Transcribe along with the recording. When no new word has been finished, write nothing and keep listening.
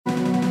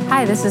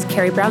Hi, this is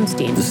Carrie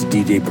Brownstein. This is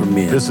DJ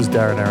Premier. This is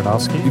Darren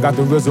Aronofsky. You got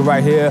the RZA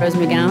right here. Rose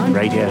McGowan.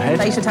 Radiohead.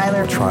 Aisha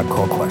Tyler. Tribe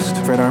Called Quest.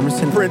 Fred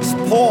Armisen. Fritz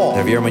Paul.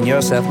 Javier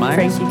Munoz. Seth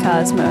Meyers. Frankie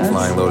Cosmos.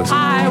 Flying Lotus.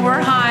 Hi,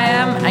 we're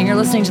Chaim, and you're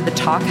listening to the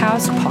Talk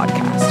House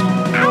podcast.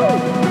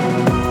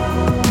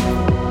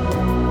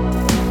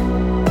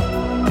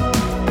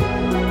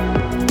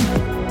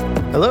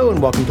 Hello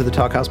and welcome to the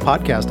Talk House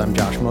podcast. I'm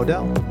Josh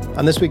Modell.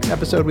 On this week's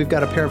episode, we've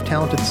got a pair of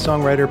talented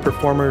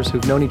songwriter-performers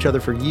who've known each other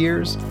for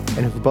years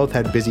and who've both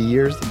had busy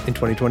years in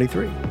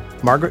 2023.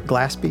 Margaret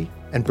Glaspy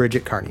and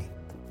Bridget Kearney.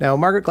 Now,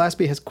 Margaret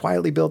Glaspy has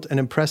quietly built an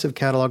impressive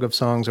catalog of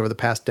songs over the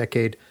past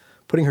decade,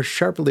 putting her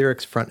sharp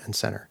lyrics front and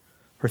center.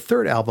 Her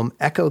third album,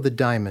 Echo the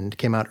Diamond,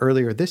 came out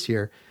earlier this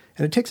year,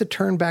 and it takes a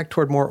turn back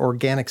toward more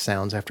organic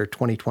sounds after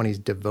 2020's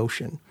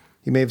Devotion.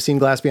 You may have seen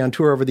Glaspy on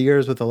tour over the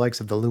years with the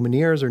likes of the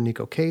Lumineers or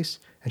Nico Case,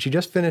 and she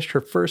just finished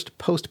her first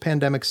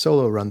post-pandemic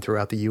solo run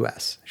throughout the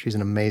U.S. She's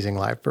an amazing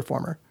live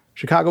performer.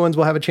 Chicagoans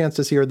will have a chance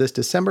to see her this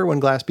December when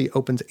Glaspy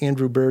opens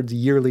Andrew Bird's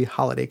yearly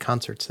holiday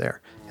concerts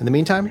there. In the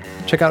meantime,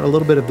 check out a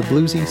little bit of the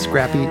bluesy,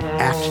 scrappy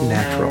Act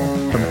Natural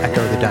from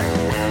Echo the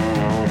Diamond.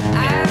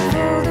 I've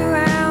rolled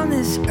around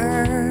this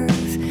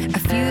earth a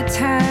few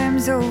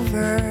times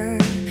over,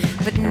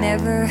 but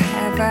never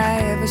have I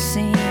ever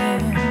seen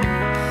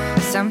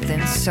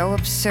something so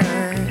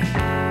absurd.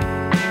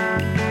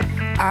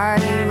 Are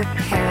you a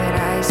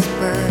paradise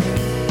bird?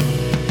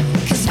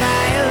 'Cause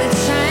violet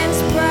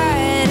shines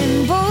bright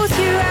in both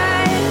your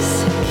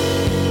eyes.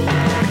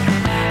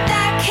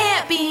 That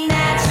can't be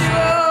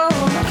natural.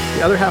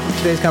 The other half of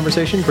today's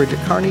conversation, Bridget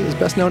Kearney, is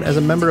best known as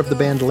a member of the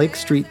band Lake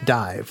Street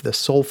Dive. The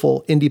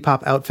soulful indie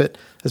pop outfit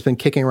has been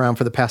kicking around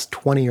for the past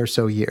 20 or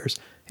so years,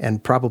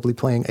 and probably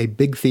playing a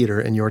big theater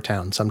in your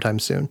town sometime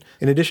soon.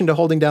 In addition to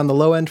holding down the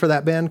low end for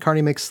that band,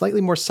 Kearney makes slightly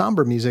more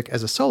somber music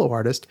as a solo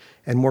artist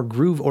and more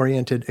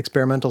groove-oriented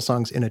experimental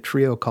songs in a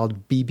trio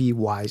called BB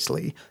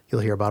Wisely.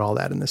 You'll hear about all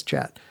that in this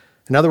chat.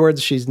 In other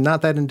words, she's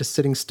not that into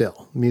sitting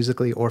still,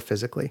 musically or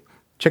physically.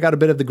 Check out a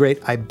bit of the great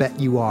I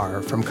Bet You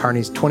Are from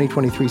Kearney's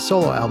 2023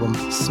 solo album,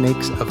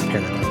 Snakes of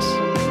Paradise.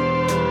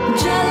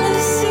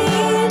 Jealousy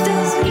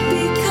doesn't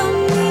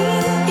become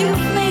me.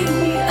 You've made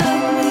me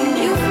ugly.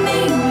 You've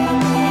made me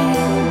mean.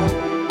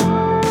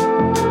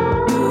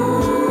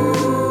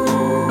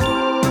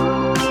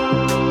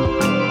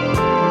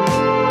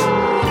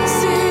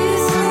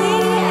 Seriously,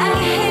 I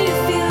hate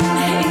feeling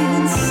hate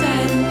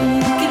inside of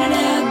me. Get it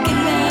out, get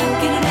it out,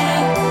 get it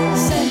out.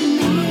 Set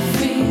me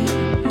free.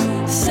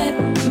 Set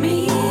me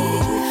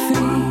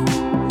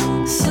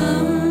free.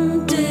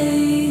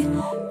 Someday.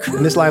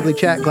 In this lively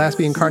chat,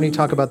 Glaspy and Kearney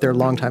talk about their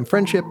longtime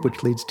friendship,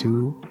 which leads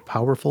to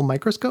powerful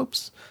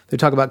microscopes. They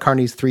talk about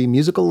Kearney's 3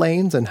 musical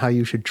lanes and how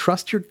you should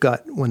trust your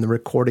gut when the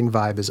recording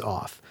vibe is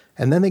off.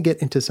 And then they get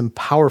into some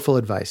powerful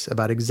advice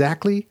about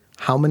exactly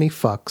how many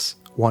fucks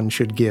one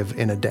should give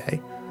in a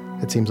day.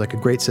 It seems like a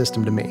great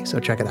system to me, so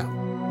check it out.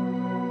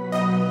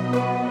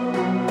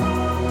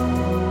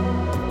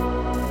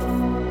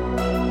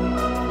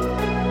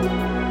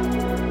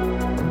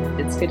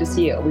 It's good to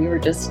see you. We were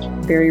just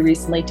very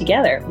recently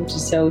together, which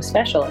is so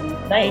special and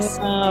nice.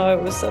 Oh,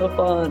 it was so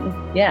fun.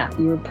 Yeah,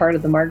 you were part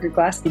of the Margaret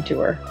Glaspy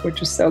tour, which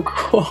was so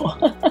cool.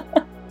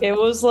 It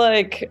was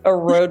like a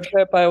road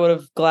trip I would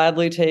have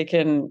gladly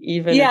taken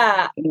even if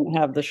I didn't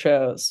have the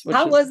shows.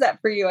 How was that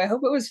for you? I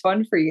hope it was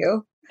fun for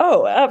you.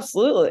 Oh,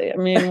 absolutely. I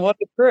mean, what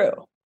a crew.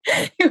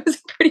 It was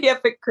a pretty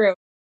epic crew.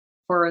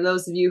 For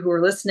those of you who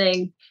are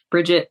listening,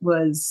 Bridget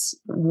was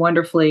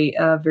wonderfully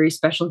a very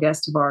special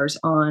guest of ours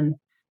on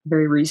a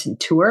very recent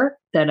tour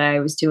that I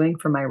was doing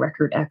for my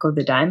record, Echo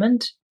the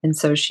Diamond. And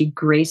so she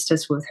graced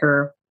us with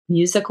her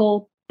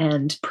musical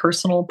and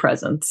personal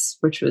presence,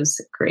 which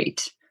was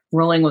great.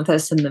 Rolling with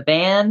us in the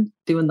van,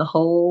 doing the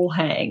whole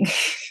hang.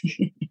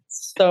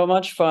 So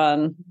much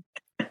fun.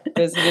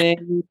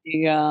 Visiting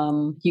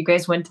the, you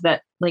guys went to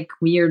that like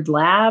weird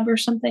lab or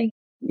something?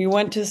 we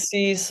went to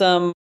see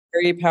some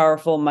very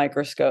powerful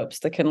microscopes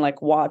that can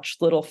like watch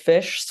little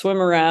fish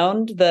swim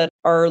around that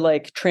are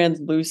like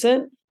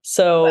translucent.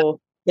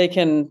 So they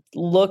can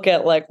look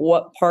at like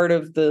what part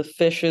of the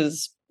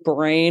fish's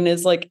brain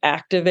is like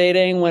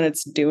activating when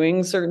it's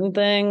doing certain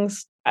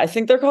things. I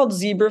think they're called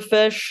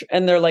zebrafish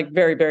and they're like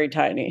very, very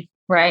tiny.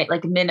 Right.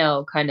 Like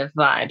minnow kind of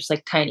vibes,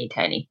 like tiny,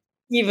 tiny.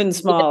 Even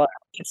smaller.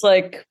 It's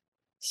like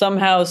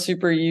somehow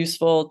super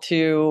useful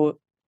to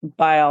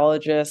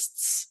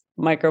biologists,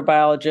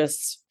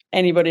 microbiologists,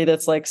 anybody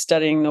that's like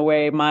studying the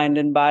way mind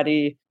and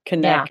body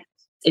connect. Yeah.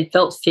 It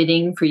felt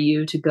fitting for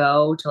you to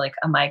go to like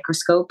a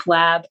microscope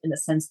lab in the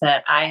sense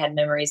that I had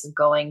memories of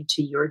going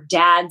to your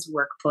dad's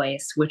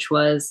workplace, which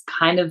was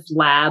kind of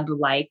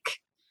lab-like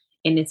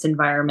in its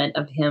environment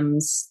of him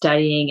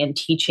studying and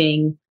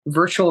teaching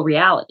virtual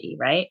reality,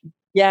 right?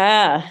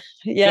 Yeah.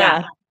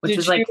 Which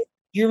was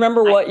do you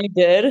remember what you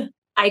did?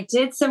 I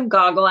did some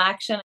goggle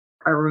action.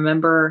 I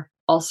remember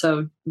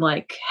also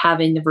like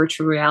having the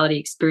virtual reality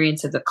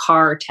experience of the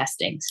car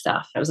testing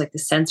stuff. It was like the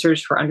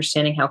sensors for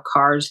understanding how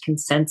cars can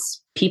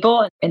sense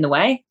people in the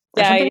way.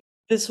 Yeah,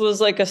 This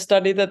was like a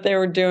study that they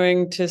were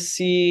doing to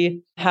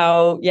see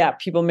how,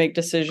 people make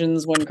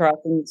decisions when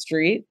crossing the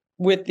street,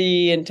 with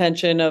the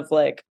intention of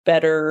like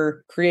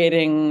better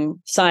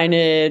creating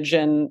signage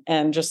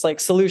and just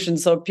like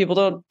solutions so people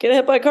don't get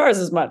hit by cars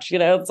as much.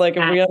 It's like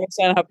if we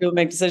understand how people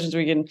make decisions,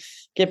 we can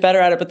get better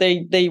at it. But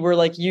they were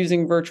like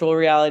using virtual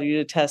reality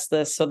to test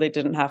this, so they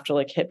didn't have to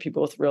like hit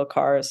people with real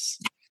cars.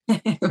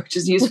 Which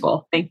is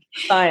useful.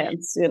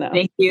 Science,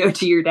 Thank you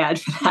to your dad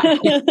for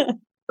that.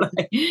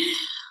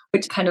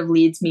 Which kind of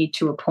leads me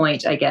to a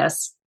point, I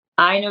guess.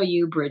 I know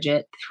you,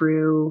 Bridget,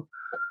 through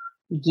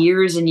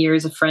years and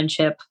years of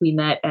friendship. We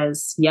met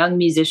as young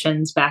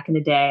musicians back in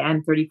the day.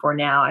 I'm 34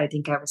 now. I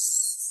think I was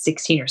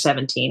 16 or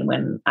 17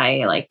 when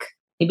I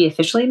maybe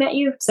officially met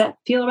you. Does that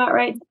feel about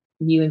right?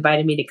 You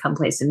invited me to come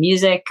play some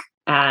music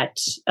at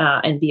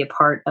and be a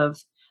part of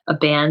a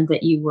band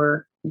that you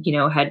were,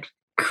 had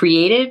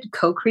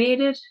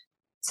co-created.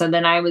 So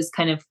then I was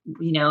kind of,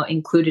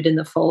 included in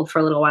the fold for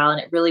a little while. And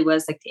it really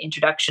was like the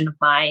introduction of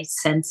my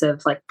sense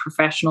of like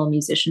professional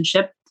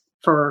musicianship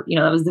for,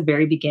 that was the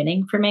very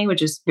beginning for me,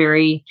 which is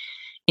very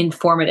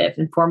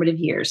informative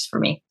years for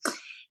me.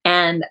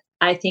 And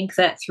I think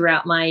that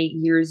throughout my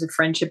years of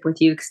friendship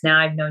with you, because now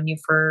I've known you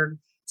for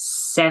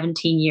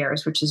 17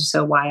 years, which is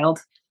so wild,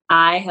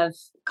 I have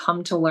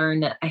come to learn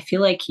that I feel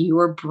like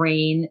your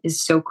brain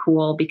is so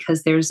cool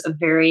because there's a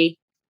very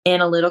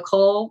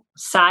analytical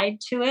side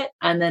to it.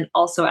 And then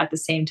also at the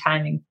same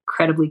time,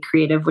 incredibly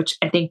creative, which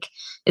I think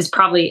is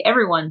probably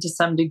everyone to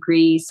some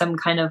degree, some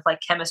kind of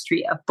like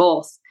chemistry of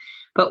both.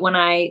 But when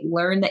I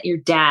learned that your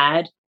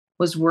dad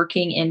was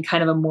working in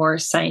kind of a more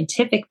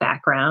scientific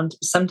background,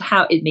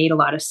 somehow it made a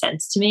lot of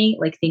sense to me,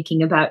 like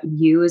thinking about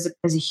you as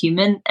a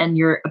human and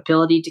your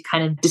ability to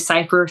kind of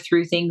decipher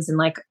through things in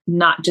like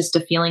not just a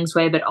feelings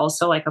way, but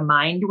also like a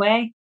mind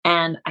way.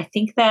 And I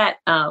think that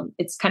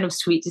it's kind of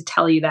sweet to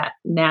tell you that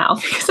now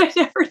because I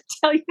never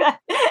tell you that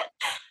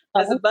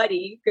as a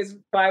buddy, because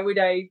why would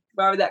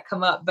that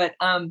come up? But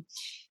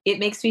it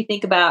makes me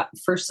think about,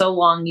 for so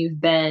long, you've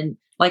been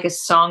like a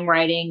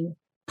songwriting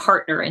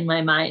partner in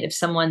my mind of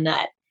someone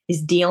that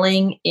is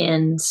dealing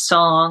in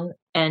song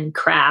and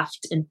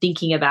craft and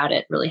thinking about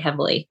it really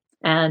heavily.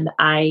 And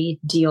I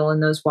deal in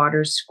those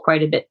waters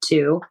quite a bit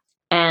too.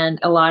 And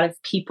a lot of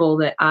people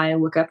that I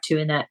look up to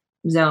in that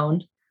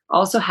zone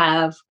also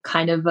have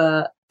kind of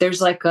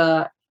there's like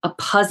a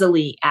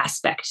puzzly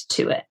aspect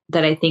to it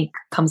that I think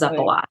comes up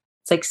a lot.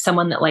 It's like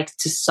someone that likes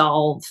to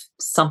solve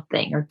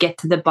something or get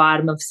to the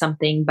bottom of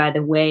something by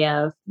the way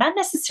of not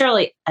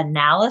necessarily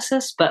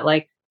analysis, but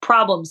like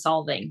problem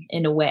solving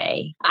in a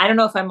way. I don't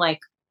know if I'm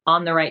like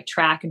on the right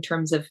track in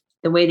terms of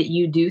the way that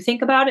you do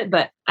think about it,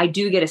 but I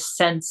do get a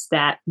sense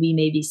that we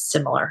may be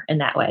similar in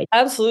that way.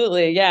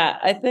 Absolutely. Yeah.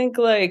 I think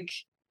like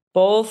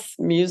both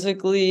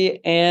musically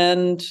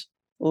and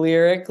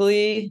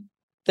lyrically,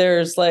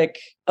 there's like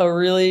a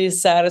really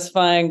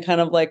satisfying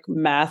kind of like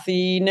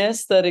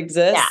mathiness that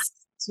exists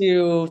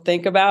to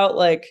think about,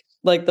 like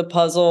the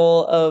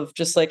puzzle of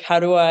just like, how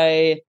do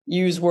I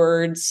use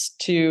words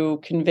to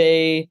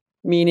convey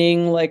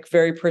meaning like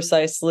very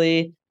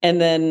precisely, and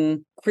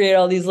then create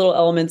all these little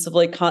elements of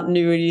like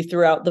continuity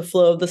throughout the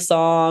flow of the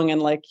song.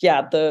 And like,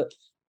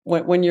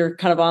 when you're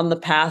kind of on the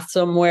path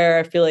somewhere,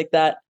 I feel like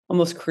that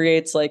almost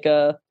creates like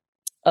a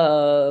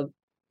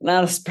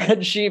not a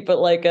spreadsheet, but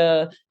like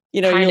a,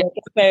 you're like,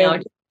 okay,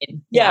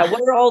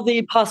 what are all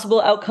the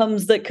possible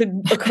outcomes that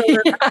could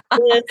occur?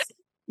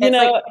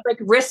 Like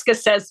risk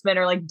assessment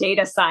or like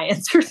data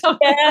science or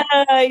something.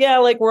 Yeah.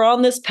 Like we're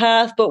on this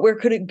path, but where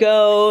could it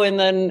go? And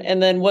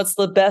then what's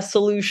the best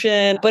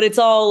solution? But it's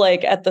all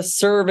like at the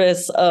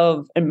service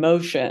of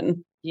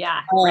emotion.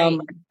 Yeah. Right.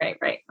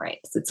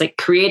 So it's like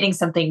creating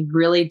something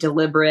really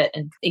deliberate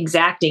and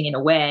exacting in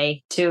a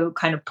way to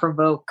kind of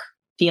provoke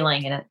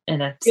feeling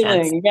in a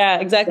sense. Yeah,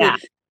 exactly. Yeah.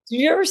 Did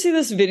you ever see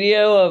this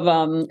video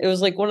of it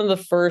was like one of the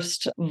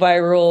first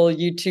viral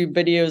YouTube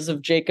videos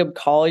of Jacob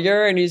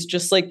Collier, and he's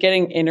just like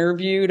getting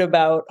interviewed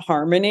about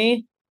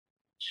harmony.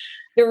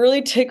 It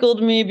really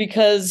tickled me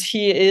because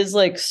he is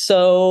like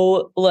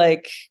so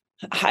like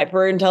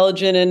hyper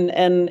intelligent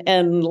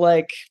and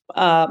like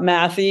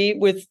mathy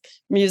with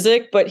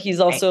music, but he's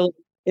also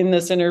in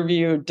this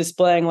interview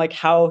displaying like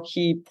how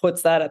he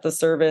puts that at the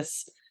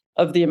service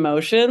of the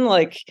emotion.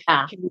 Like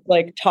he's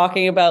like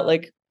talking about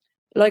like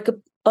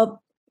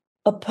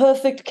a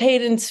perfect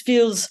cadence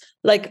feels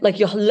like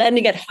you're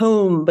landing at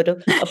home, but a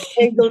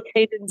plagal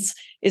cadence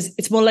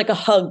it's more like a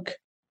hug.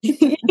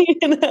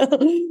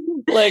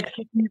 Like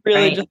he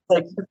really just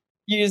like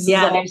uses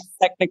all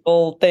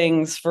technical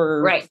things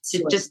for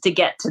just to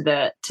get to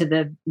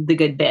the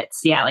good bits.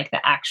 Yeah, like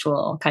the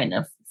actual kind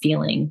of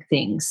feeling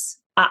things.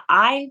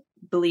 I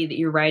believe that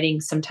you're writing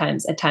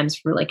at times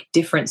for like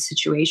different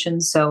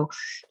situations. So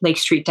Lake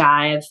Street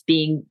Dive,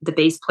 being the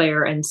bass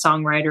player and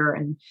songwriter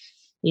and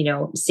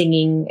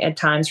singing at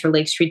times for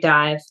Lake Street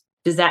Dive,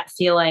 does that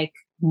feel like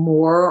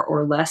more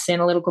or less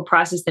analytical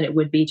process than it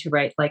would be to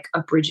write like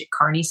a Bridget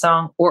Kearney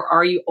song? Or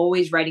are you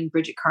always writing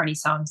Bridget Kearney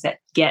songs that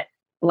get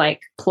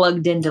like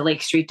plugged into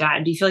Lake Street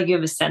Dive? Do you feel like you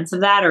have a sense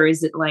of that, or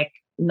is it like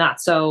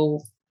not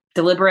so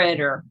deliberate,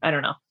 or I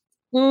don't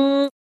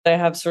know? I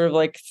have sort of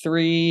like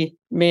 3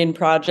 main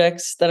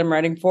projects that I'm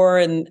writing for,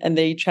 and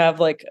they each have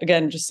like,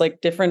 again, just like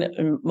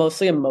different,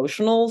 mostly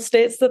emotional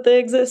states that they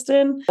exist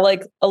in.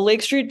 Like a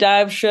Lake Street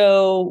Dive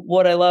show,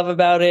 what I love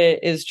about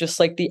it is just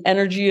like the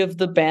energy of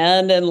the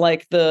band, and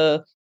like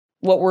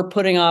what we're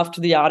putting off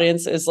to the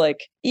audience is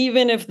like,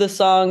 even if the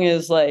song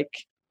is like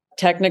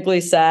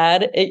technically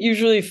sad, it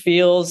usually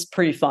feels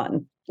pretty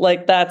fun.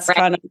 Like that's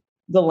kind of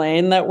the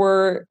lane that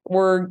we're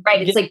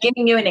right. It's like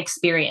giving you an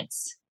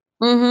experience.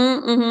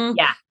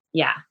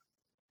 Yeah.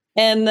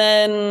 And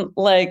then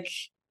like,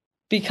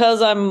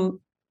 because I'm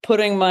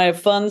putting my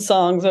fun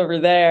songs over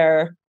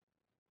there,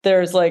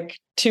 there's like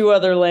 2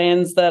 other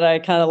lanes that I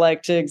kind of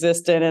like to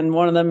exist in. And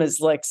one of them is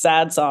like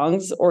sad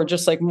songs, or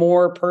just like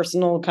more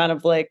personal kind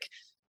of like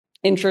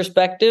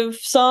introspective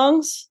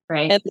songs.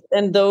 Right.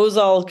 And those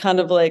all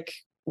kind of like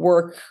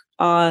work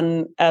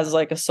on as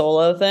like a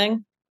solo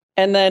thing.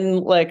 And then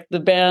like the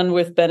band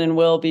with Ben and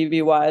Will,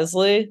 BB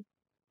Wisely.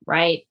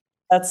 Right.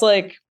 That's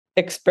like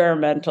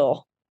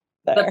experimental.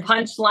 There. The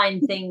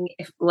punchline thing,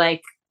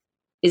 like,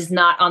 is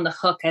not on the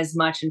hook as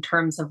much in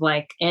terms of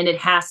like, and it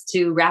has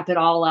to wrap it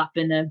all up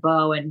in a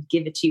bow and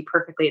give it to you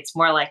perfectly. It's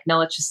more like, no,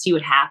 let's just see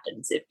what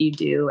happens if you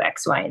do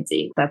X, Y, and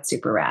Z. That's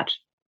super rad.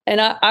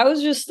 And I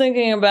was just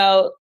thinking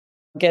about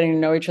getting to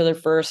know each other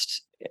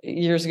first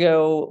years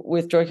ago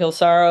with Joy Kill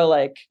Sorrow.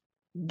 Like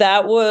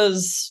that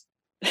was,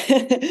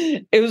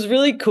 it was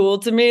really cool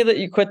to me that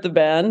you quit the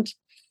band.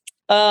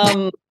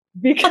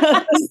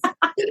 Because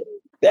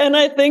and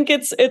I think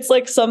it's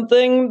like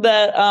something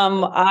that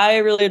I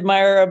really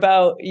admire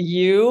about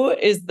you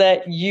is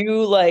that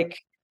you like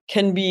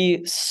can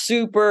be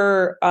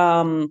super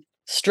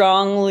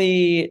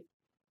strongly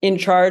in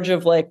charge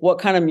of like what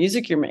kind of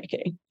music you're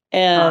making,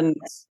 and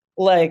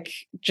like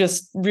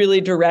just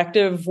really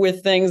directive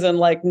with things, and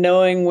like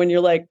knowing when you're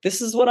like,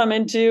 this is what I'm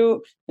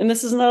into and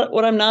this is not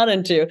what I'm not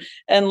into.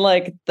 And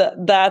like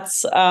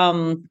that's I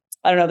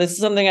don't know, this is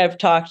something I've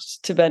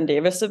talked to Ben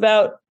Davis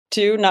about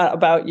too, not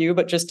about you,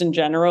 but just in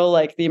general,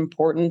 like the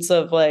importance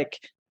of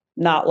like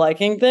not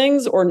liking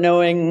things or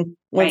knowing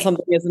when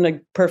something isn't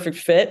a perfect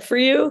fit for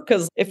you.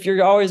 Because if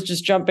you're always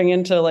just jumping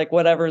into like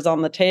whatever's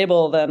on the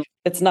table, then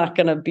it's not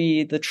going to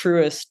be the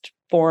truest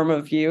form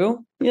of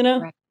you, you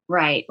know?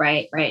 Right.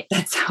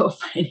 That's so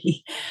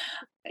funny.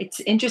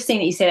 It's interesting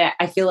that you say that.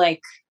 I feel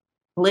like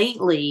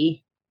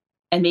lately,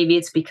 and maybe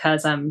it's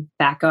because I'm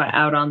back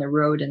out on the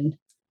road and,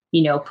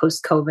 you know,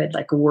 post-COVID,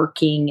 like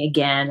working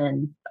again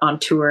and on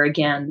tour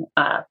again,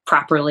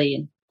 properly,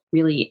 and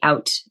really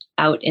out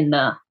in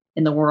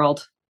the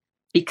world,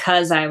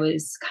 because I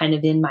was kind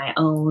of in my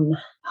own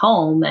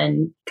home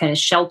and kind of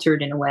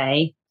sheltered in a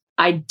way.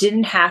 I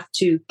didn't have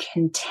to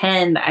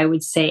contend, I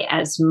would say,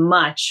 as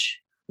much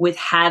with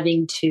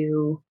having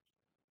to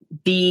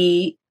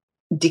be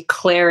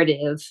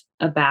declarative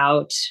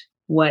about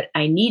what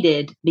I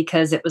needed,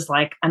 because it was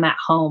like, I'm at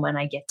home and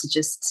I get to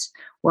just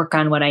work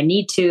on what I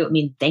need to. I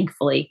mean,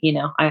 thankfully, you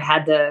know, I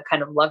had the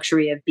kind of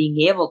luxury of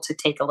being able to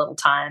take a little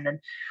time and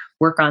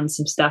work on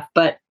some stuff.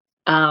 But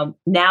now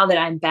that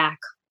I'm back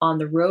on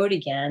the road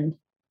again,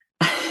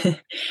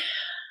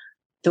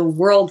 the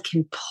world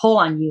can pull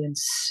on you in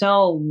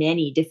so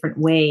many different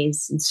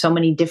ways, in so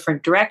many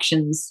different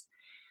directions.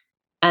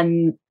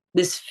 And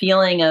this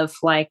feeling of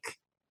like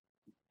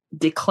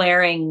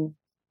declaring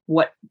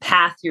what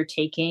path you're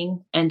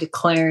taking and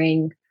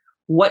declaring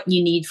what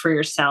you need for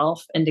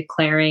yourself and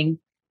declaring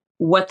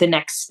what the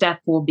next step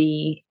will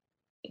be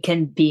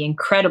can be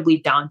incredibly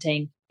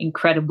daunting,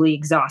 incredibly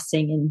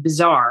exhausting, and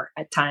bizarre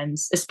at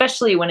times,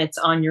 especially when it's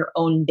on your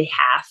own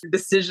behalf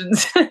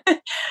decisions.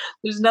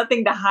 There's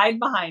nothing to hide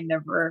behind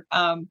ever,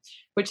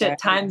 which at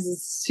times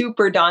is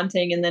super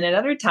daunting. And then at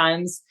other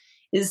times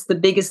is the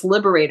biggest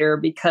liberator,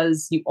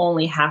 because you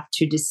only have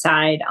to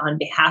decide on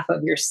behalf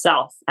of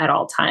yourself at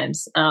all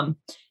times,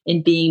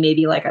 in being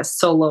maybe like a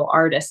solo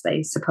artist,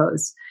 I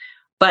suppose.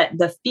 But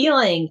the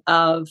feeling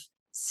of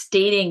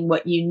stating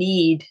what you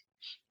need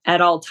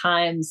at all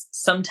times,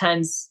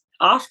 sometimes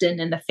often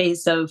in the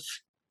face of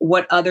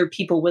what other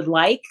people would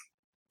like,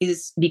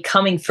 is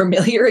becoming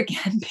familiar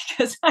again,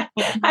 because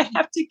I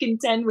have to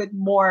contend with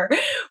more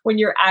when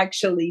you're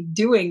actually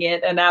doing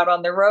it and out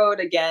on the road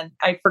again.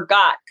 I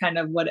forgot kind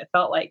of what it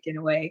felt like in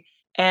a way.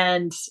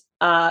 And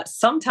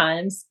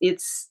sometimes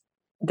it's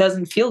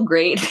doesn't feel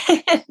great.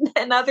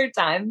 And other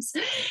times,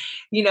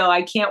 you know,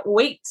 I can't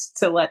wait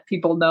to let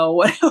people know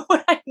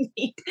what I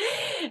need,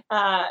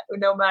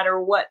 no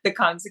matter what the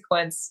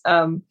consequence.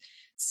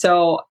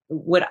 So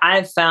what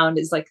I've found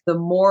is like the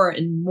more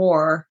and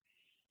more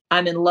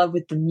I'm in love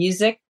with the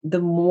music,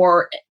 the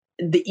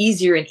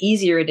easier and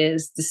easier it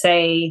is to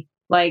say,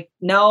 Like,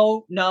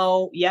 no,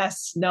 no,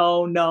 yes,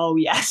 no, no,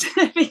 yes,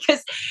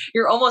 because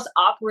you're almost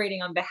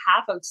operating on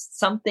behalf of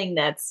something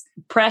that's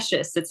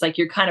precious. It's like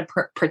you're kind of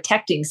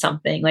protecting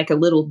something like a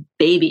little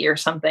baby or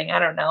something. I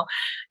don't know.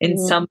 In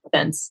some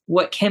sense,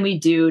 what can we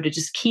do to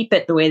just keep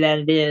it the way that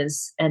it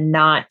is and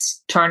not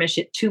tarnish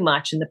it too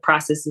much in the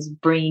process of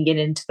bringing it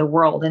into the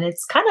world? And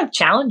it's kind of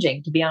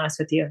challenging, to be honest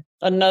with you.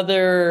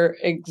 Another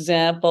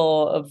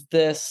example of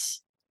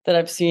this that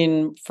I've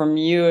seen from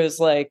you is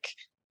like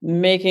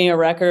making a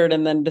record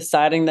and then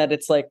deciding that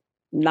it's like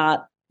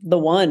not the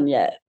one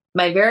yet.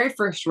 My very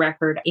first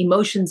record,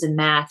 Emotions and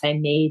Math, I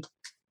made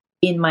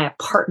in my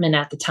apartment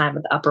at the time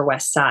of the Upper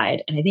West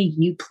Side. And I think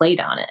you played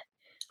on it.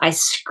 I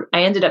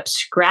ended up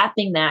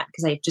scrapping that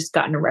because I had just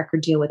gotten a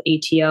record deal with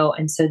ATO.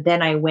 And so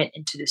then I went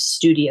into the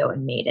studio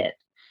and made it.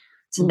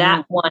 So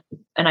that one,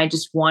 and I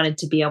just wanted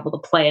to be able to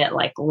play it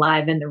like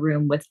live in the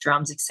room with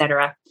drums,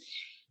 etc.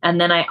 And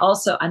then I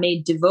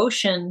made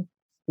Devotion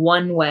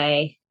one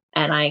way,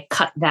 and I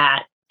cut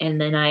that,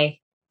 and then I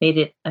made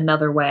it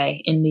another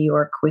way in New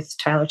York with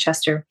Tyler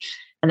Chester,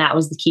 and that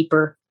was The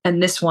Keeper.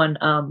 And this one,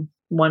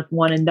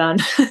 one and done.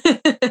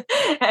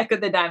 Echo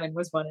the Diamond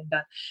was one and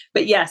done.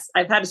 But yes,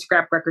 I've had to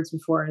scrap records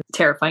before, and it's a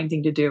terrifying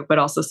thing to do, but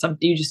also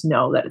you just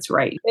know that it's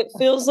right. It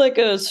feels like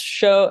a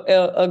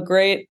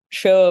great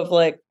show of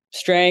like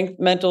strength,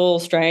 mental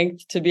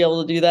strength to be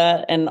able to do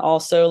that. And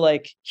also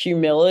like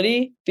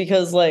humility,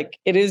 because like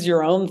it is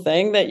your own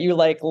thing that you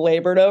like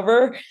labored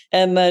over.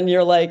 And then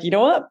you're like, you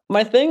know what?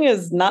 My thing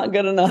is not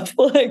good enough.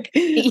 Like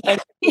I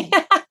need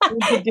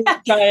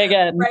to try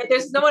again. Right.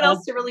 There's no one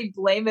else to really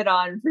blame it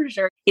on, for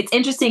sure. It's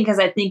interesting because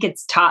I think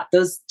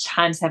those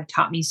times have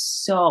taught me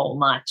so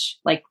much.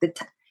 Like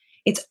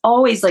it's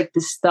always like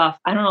the stuff.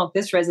 I don't know if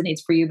this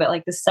resonates for you, but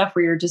like the stuff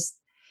where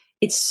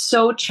it's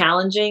so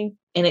challenging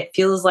and it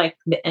feels like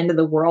the end of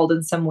the world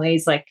in some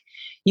ways. Like,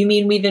 you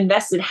mean we've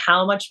invested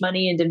how much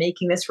money into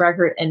making this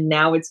record and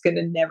now it's going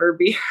to never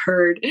be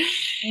heard?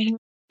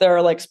 There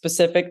are like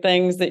specific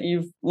things that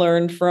you've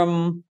learned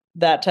from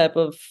that type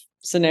of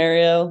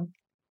scenario.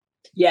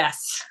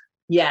 Yes.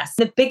 Yes.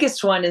 The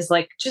biggest one is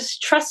like,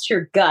 just trust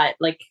your gut.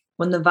 Like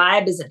when the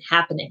vibe isn't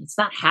happening, it's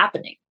not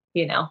happening.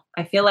 You know,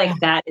 I feel like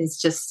that is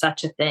just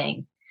such a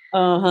thing.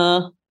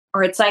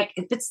 Or it's like,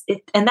 it's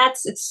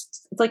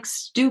like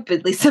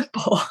stupidly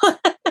simple.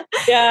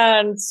 Yeah.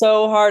 And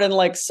so hard and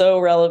like so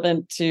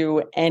relevant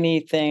to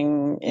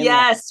anything.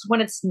 Yes.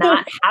 When it's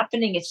not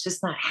happening, it's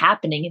just not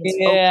happening. And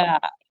it's okay.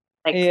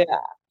 Like,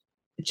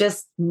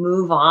 just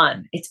move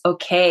on. It's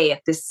okay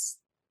if this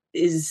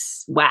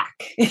is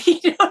whack.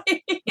 You know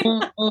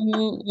what I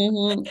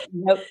mean?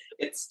 Yep.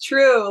 It's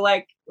true.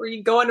 Like where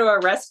you go into a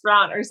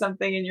restaurant or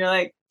something and you're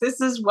like, this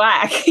is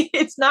whack.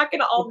 It's not going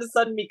to all of a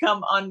sudden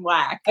become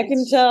unwhack. I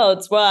can tell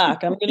it's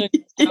whack. I'm going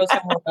to go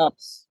somewhere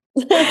else.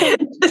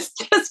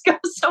 just go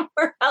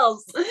somewhere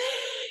else.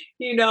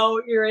 You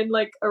know, you're in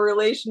like a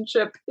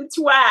relationship. It's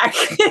whack.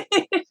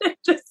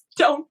 Just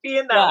don't be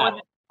in that one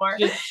anymore.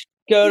 Just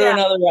go to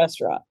another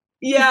restaurant.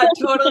 Yeah,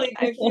 totally.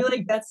 I feel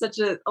like that's such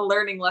a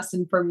learning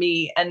lesson for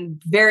me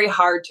and very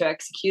hard to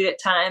execute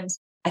at times.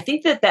 I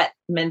think that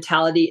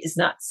mentality is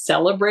not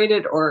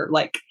celebrated or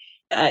like,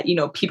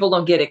 people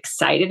don't get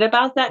excited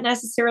about that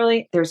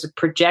necessarily. There's a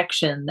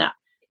projection that,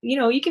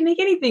 you can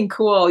make anything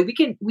cool.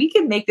 We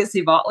can make this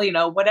evolve,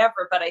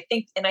 whatever. But I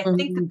think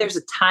that there's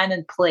a time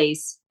and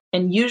place.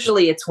 And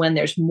usually it's when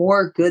there's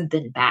more good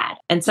than bad.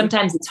 And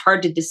sometimes it's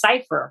hard to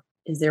decipher.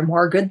 Is there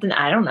more good than,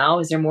 I don't know.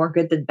 Is there more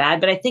good than bad?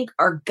 But I think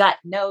our gut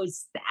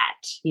knows that,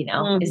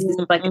 is this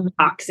like a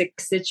toxic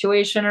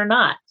situation or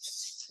not?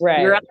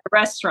 Right. You're at a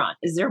restaurant.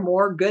 Is there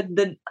more good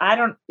than, I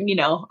don't,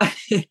 maybe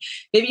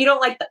you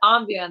don't like the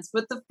ambiance,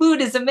 but the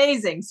food is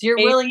amazing. So you're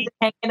willing to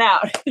hang it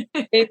out.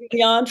 Maybe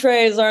the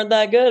entrees aren't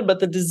that good,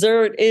 but the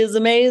dessert is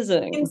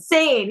amazing.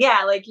 Insane.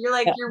 Yeah.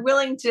 You're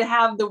willing to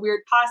have the weird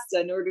pasta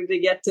in order to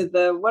get to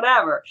the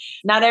whatever.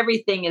 Not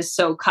everything is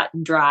so cut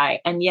and dry.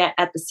 And yet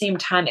at the same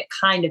time, it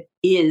kind of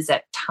is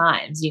at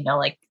times,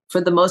 like for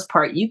the most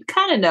part, you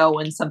kind of know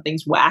when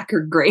something's whack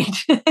or great.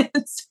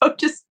 So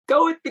just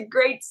go with the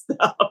great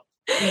stuff.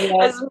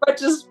 As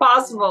much as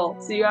possible.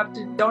 So you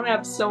don't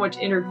have so much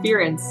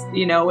interference,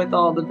 with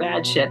all the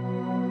bad shit.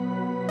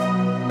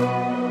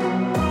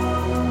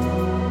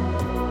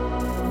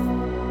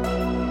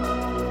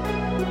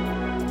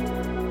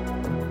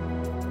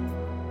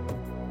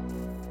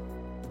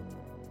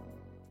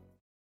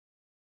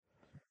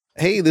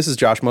 Hey, this is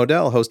Josh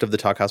Modell, host of the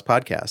Talkhouse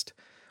podcast.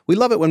 We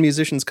love it when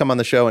musicians come on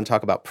the show and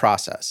talk about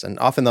process, and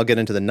often they'll get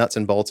into the nuts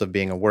and bolts of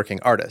being a working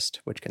artist,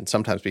 which can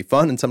sometimes be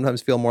fun and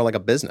sometimes feel more like a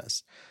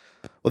business.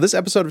 Well, this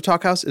episode of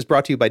Talkhouse is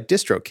brought to you by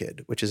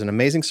DistroKid, which is an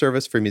amazing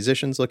service for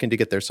musicians looking to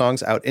get their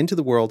songs out into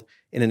the world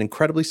in an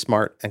incredibly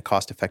smart and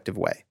cost-effective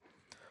way.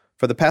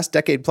 For the past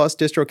decade plus,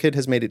 DistroKid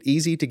has made it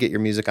easy to get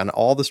your music on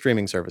all the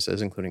streaming services,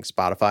 including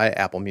Spotify,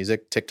 Apple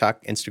Music,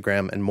 TikTok,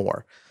 Instagram, and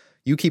more.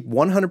 You keep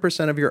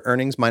 100% of your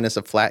earnings minus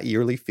a flat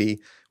yearly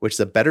fee, which is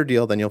a better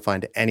deal than you'll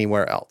find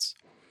anywhere else.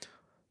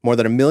 More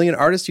than 1 million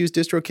artists use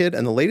DistroKid,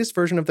 and the latest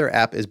version of their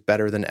app is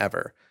better than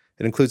ever.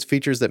 It includes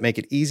features that make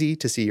it easy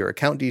to see your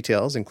account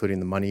details, including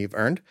the money you've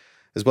earned,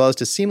 as well as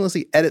to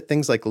seamlessly edit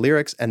things like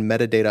lyrics and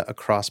metadata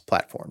across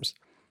platforms.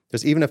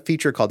 There's even a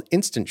feature called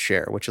Instant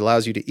Share, which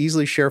allows you to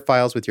easily share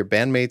files with your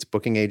bandmates,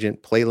 booking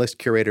agent, playlist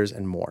curators,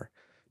 and more.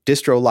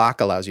 Distro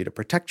Lock allows you to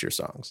protect your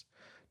songs.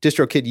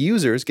 DistroKid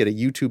users get a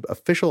YouTube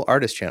official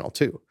artist channel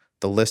too.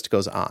 The list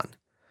goes on.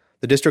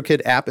 The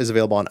DistroKid app is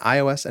available on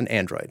iOS and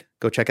Android.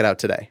 Go check it out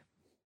today.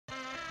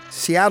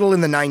 Seattle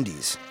in the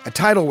 90s. A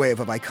tidal wave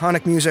of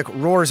iconic music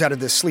roars out of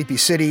this sleepy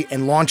city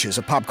and launches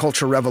a pop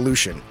culture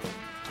revolution.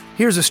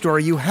 Here's a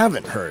story you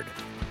haven't heard.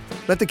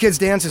 Let the Kids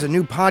Dance is a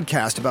new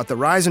podcast about the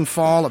rise and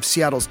fall of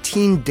Seattle's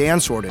teen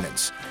dance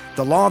ordinance,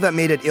 the law that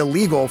made it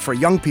illegal for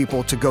young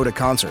people to go to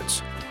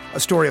concerts. A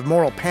story of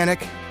moral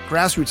panic,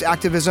 grassroots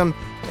activism,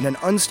 and an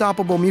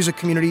unstoppable music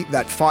community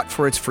that fought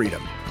for its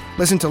freedom.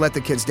 Listen to Let the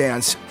Kids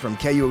Dance from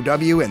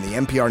KUOW and the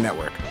NPR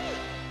network.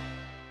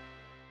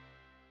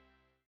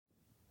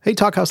 Hey,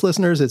 Talkhouse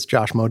listeners, it's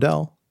Josh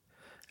Modell.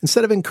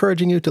 Instead of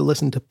encouraging you to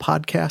listen to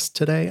podcasts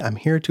today, I'm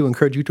here to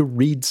encourage you to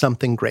read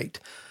something great.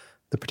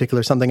 The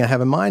particular something I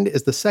have in mind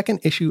is the second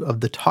issue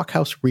of the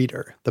Talkhouse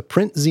Reader, the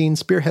print zine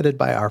spearheaded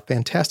by our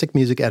fantastic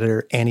music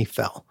editor, Annie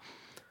Fell.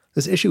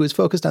 This issue is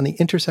focused on the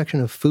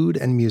intersection of food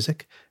and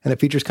music, and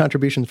it features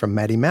contributions from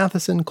Maddie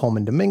Matheson,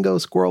 Coleman Domingo,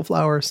 Squirrel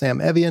Flower, Sam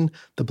Evian,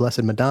 The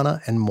Blessed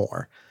Madonna, and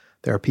more.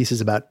 There are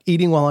pieces about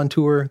eating while on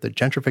tour, the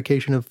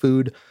gentrification of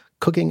food,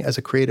 cooking as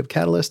a creative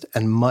catalyst,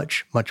 and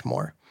much, much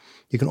more.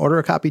 You can order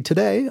a copy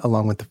today,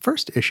 along with the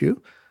first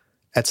issue,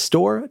 at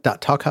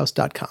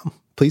store.talkhouse.com.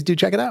 Please do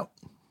check it out.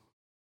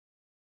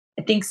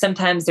 I think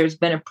sometimes there's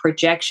been a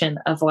projection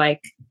of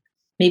like,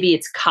 maybe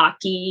it's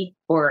cocky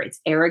or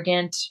it's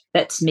arrogant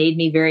that's made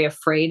me very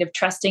afraid of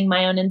trusting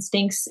my own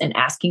instincts and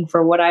asking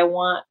for what I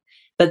want.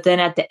 But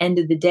then at the end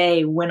of the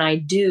day, when I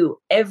do,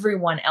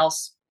 everyone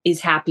else is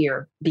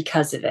happier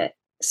because of it.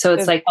 So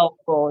it's like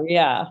helpful.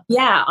 Yeah.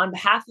 Yeah. On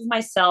behalf of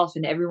myself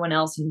and everyone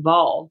else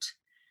involved,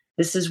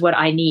 this is what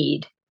I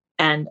need.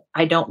 And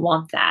I don't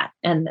want that.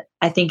 And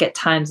I think at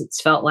times it's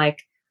felt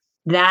like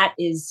that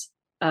is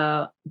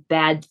a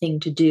bad thing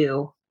to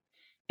do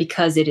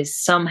because it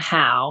is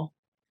somehow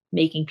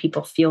making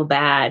people feel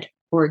bad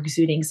or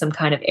exuding some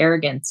kind of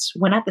arrogance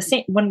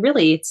when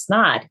really it's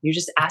not. You're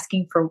just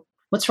asking for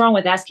what's wrong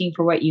with asking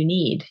for what you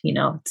need. You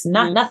know, it's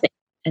not nothing.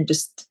 And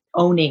just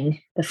owning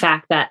the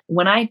fact that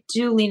when I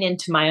do lean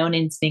into my own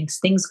instincts,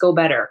 things go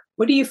better.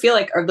 What do you feel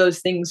like are those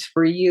things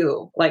for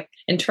you? Like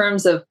in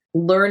terms of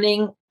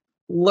learning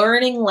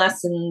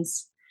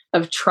lessons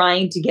of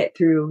trying to get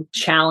through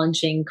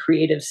challenging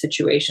creative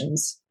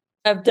situations?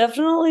 I've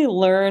definitely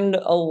learned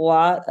a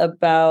lot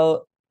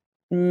about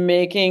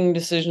making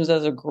decisions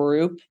as a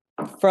group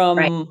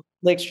from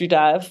Lake Street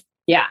Dive.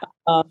 Yeah.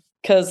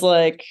 Because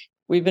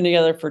we've been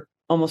together for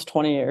almost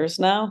 20 years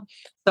now.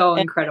 So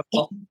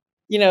incredible.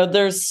 You know,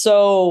 there's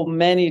so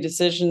many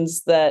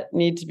decisions that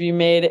need to be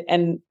made,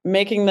 and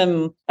making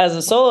them as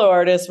a solo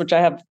artist, which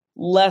I have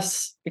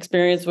less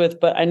experience with,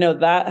 but I know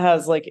that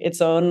has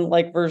its own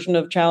version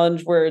of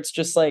challenge where it's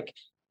just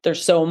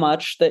there's so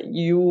much that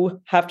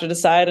you have to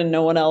decide and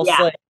no one else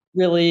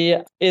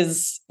really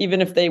is,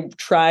 even if they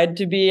tried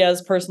to be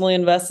as personally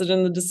invested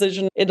in the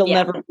decision, it'll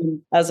never be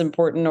as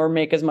important or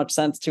make as much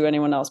sense to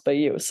anyone else but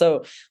you.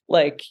 So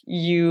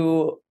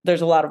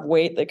there's a lot of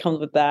weight that comes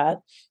with that.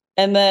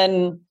 And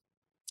then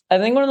I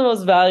think one of the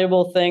most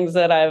valuable things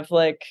that I've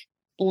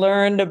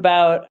learned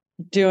about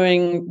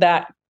doing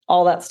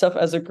all that stuff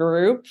as a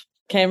group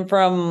came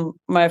from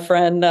my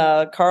friend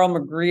Carl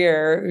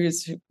McGreer,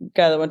 who's a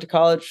guy that went to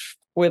college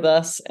with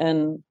us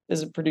and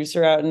is a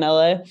producer out in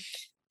LA.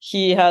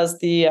 He has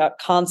the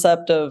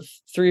concept of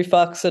 3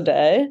 fucks a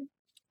day.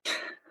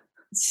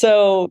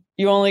 So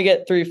you only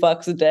get 3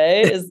 fucks a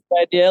day is the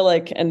idea.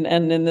 And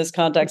in this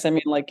context, I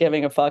mean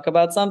giving a fuck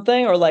about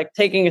something or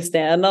taking a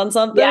stand on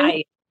something.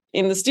 Yeah.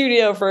 In the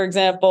studio, for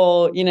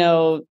example,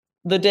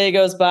 the day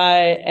goes by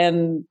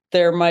and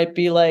there might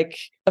be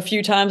a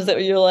few times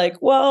that you're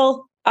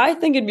well, I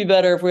think it'd be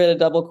better if we had a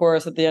double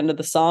chorus at the end of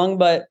the song,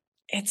 but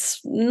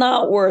it's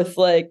not worth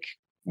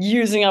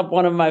using up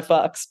one of my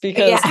fucks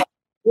because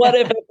what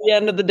if at the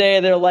end of the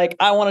day they're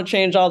I want to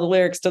change all the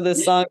lyrics to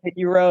this song that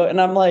you wrote, and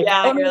I'm I'm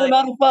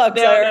not a fuck.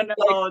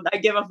 No, I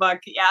give a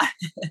fuck.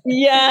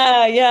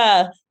 Yeah.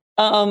 yeah.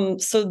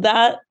 So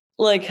that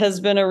has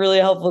been a really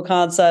helpful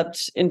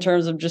concept in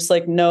terms of just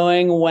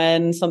knowing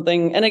when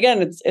something, and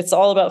again, it's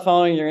all about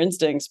following your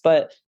instincts,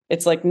 but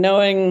it's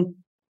knowing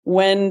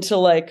when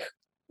to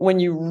when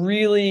you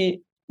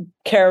really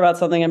care about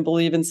something and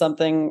believe in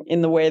something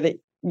in the way that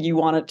you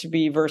want it to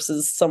be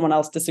versus someone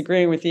else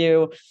disagreeing with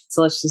you.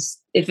 So let's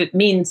just, if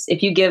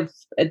you give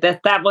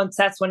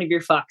that's one of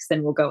your fucks,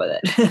 then we'll go with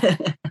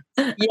it.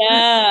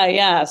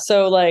 Yeah.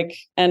 So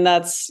and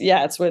that's,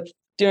 it's with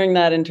doing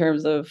that in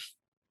terms of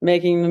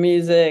making the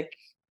music,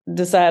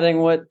 deciding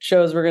what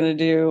shows we're going to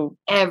do,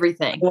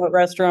 everything, what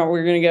restaurant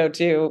we're going to go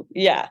to.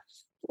 Yeah.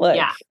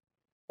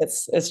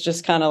 It's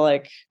just kind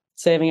of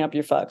saving up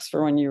your fucks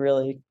for when you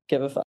really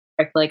give a fuck.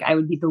 I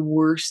would be the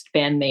worst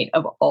bandmate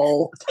of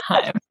all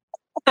time.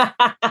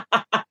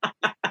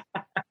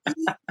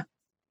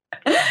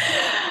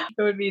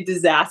 would be a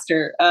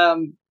disaster.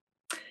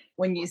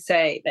 When you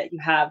say that you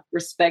have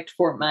respect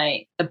for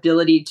my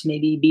ability to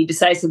maybe be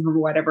decisive or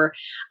whatever,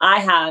 I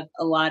have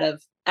a lot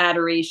of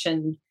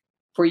adoration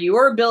for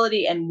your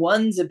ability and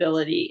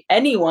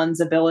anyone's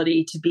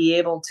ability to be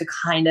able to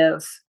kind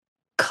of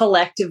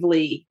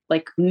collectively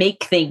like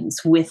make things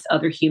with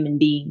other human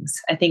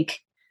beings. I think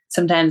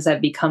sometimes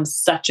that becomes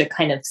such a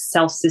kind of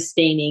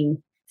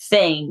self-sustaining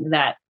thing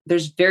that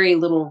there's very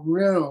little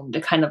room to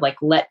kind of like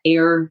let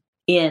air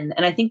in.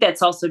 And I think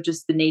that's also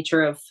just the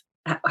nature of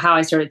how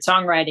I started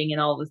songwriting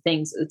and all the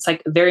things. It's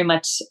like very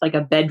much like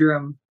a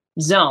bedroom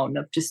zone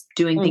of just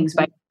doing things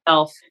by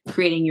yourself,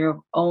 creating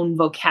your own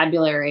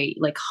vocabulary,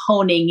 like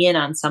honing in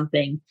on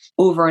something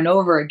over and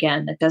over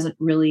again that doesn't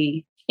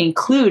really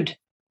include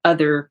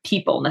other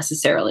people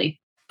necessarily.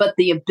 But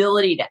the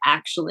ability to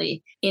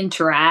actually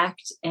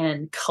interact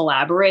and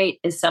collaborate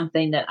is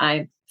something that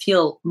I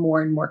feel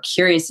more and more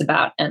curious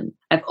about. And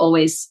I've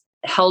always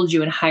held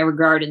you in high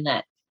regard in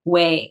that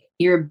way.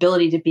 Your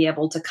ability to be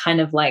able to kind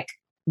of like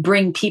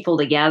bring people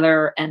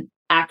together and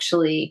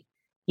actually,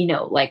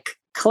 like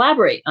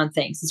collaborate on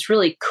things. It's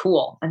really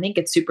cool. I think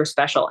it's super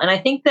special. And I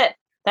think that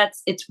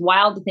it's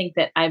wild to think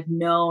that I've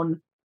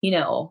known,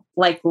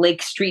 like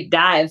Lake Street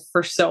Dive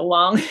for so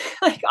long,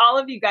 like all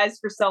of you guys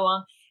for so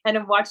long, and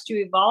have watched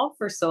you evolve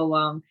for so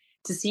long.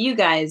 To see you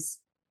guys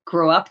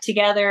grow up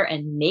together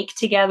and make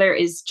together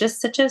is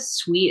just such a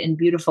sweet and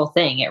beautiful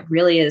thing. It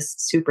really is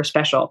super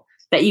special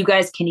that you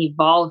guys can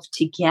evolve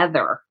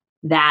together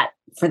that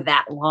for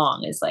that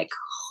long is like,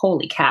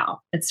 holy cow.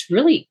 It's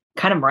really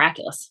kind of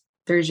miraculous.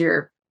 There's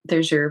your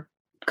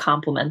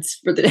compliments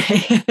for the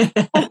day.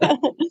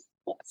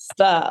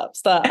 Stop.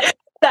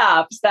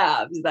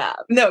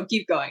 No,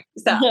 keep going.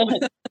 Stop.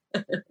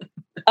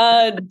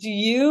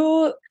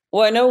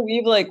 Well, I know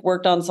we've like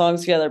worked on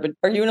songs together, but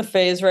are you in a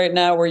phase right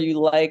now where you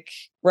like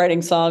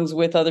writing songs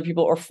with other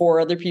people or for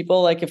other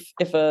people? Like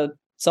if a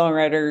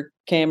songwriter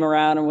came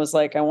around and was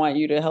like, I want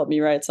you to help me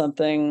write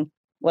something,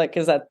 like,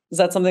 is that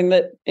something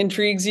that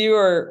intrigues you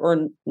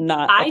or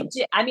not? I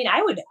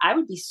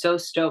would be so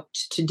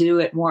stoked to do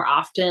it more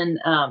often.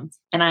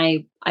 And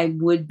I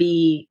would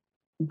be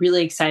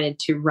really excited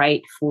to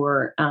write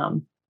for,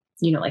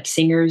 like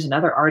singers and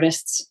other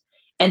artists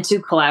and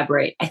to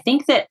collaborate. I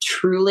think that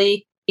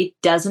truly it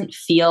doesn't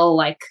feel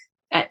like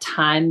at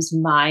times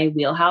my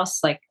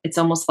wheelhouse. Like it's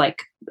almost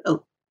like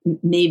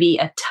maybe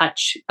a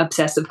touch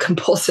obsessive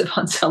compulsive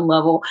on some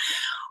level,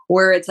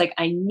 where it's like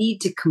I need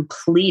to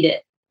complete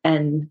it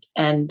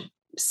and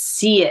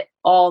see it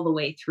all the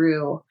way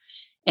through.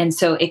 And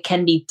so it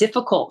can be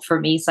difficult for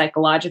me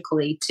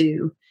psychologically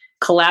to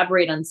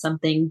collaborate on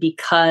something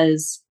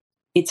because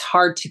it's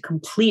hard to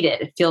complete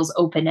it. It feels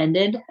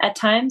open-ended at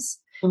times.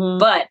 Mm-hmm.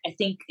 But I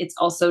think it's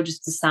also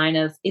just a sign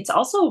of, it's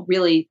also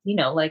really,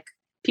 like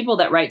people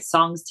that write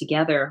songs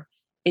together,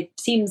 it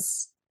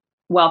seems,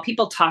 while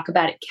people talk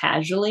about it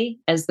casually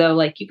as though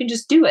like you can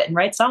just do it and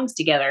write songs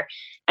together,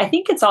 I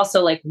think it's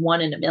also like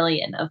 1 in a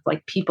million of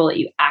like people that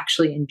you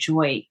actually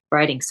enjoy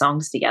writing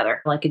songs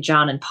together, like a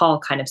John and Paul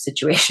kind of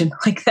situation.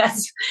 Like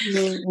that's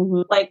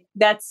like,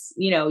 that's,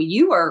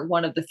 you are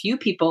one of the few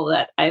people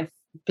that I've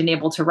been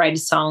able to write a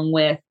song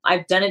with.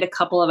 I've done it a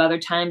couple of other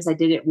times. I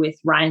did it with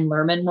Ryan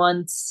Lerman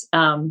once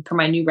for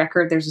my new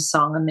record. There's a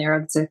song on there.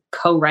 It's a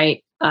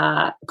co-write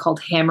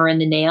called Hammer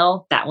and the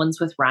Nail. That one's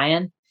with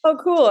Ryan. Oh,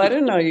 cool. I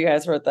didn't know you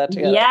guys wrote that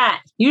together. Yeah.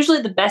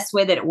 Usually the best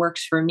way that it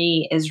works for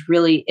me is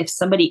really if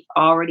somebody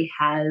already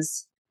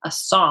has a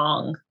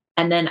song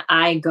and then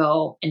I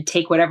go and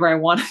take whatever I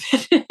want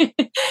of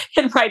it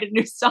and write a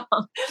new song.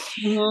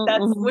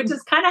 Which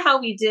is kind of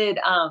how we did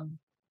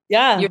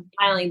You're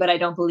Smiling, But I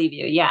Don't Believe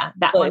You. Yeah.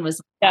 That one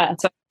was So I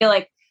feel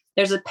like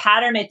there's a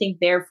pattern, I think,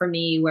 there for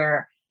me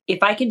where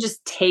if I can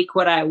just take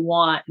what I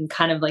want and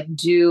kind of like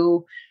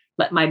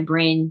let my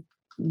brain,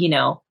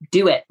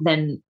 do it,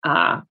 then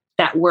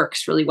that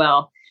works really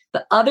well.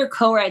 The other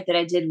co-write that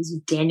I did was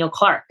with Daniel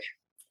Clark.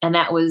 And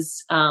that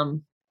was a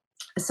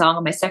song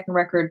on my second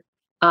record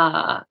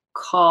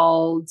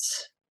called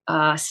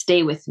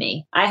Stay With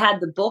Me. I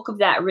had the bulk of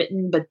that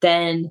written, but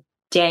then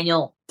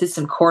Daniel did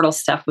some chordal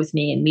stuff with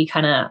me and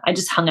I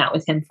just hung out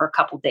with him for a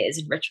couple of days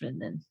in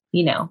Richmond and,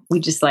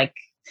 we just like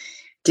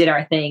did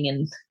our thing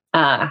and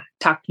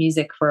talked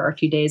music for a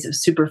few days. It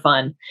was super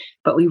fun,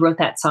 but we wrote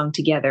that song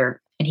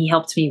together and he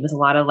helped me with a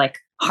lot of like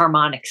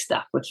harmonic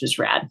stuff, which was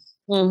rad.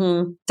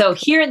 Mm-hmm. So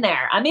here and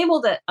there, I'm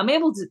able to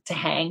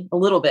hang a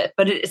little bit,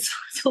 but it's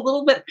a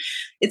little bit,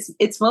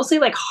 it's mostly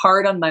like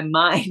hard on my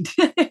mind.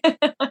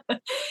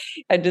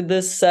 I did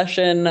this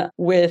session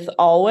with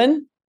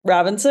Alwyn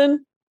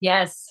Robinson.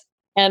 Yes.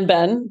 And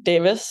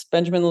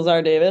Benjamin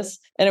Lazar Davis.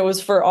 And it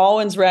was for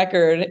Alwyn's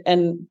record.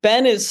 And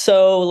Ben is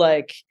so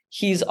like,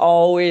 he's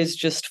always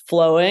just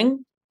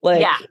flowing.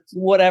 Like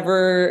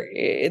whatever,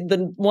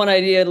 the one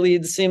idea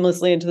leads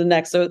seamlessly into the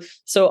next.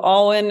 So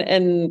Alwyn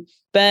and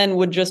Ben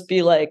would just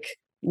be like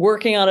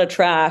working on a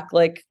track,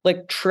 like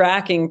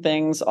tracking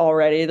things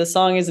already. The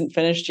song isn't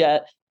finished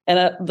yet.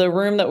 And the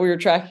room that we were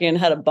tracking in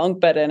had a bunk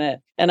bed in it.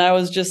 And I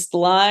was just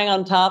lying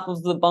on top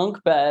of the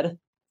bunk bed,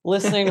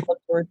 listening to what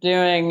we're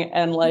doing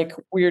and like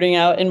weirding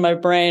out in my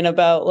brain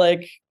about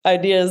like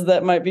ideas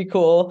that might be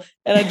cool.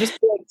 And I just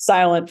be like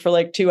silent for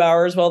like 2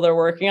 hours while they're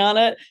working on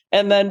it.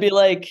 And then be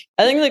like,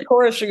 I think the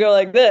chorus should go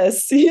like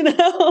this, you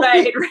know?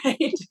 Right,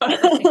 right.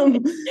 Totally.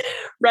 Um,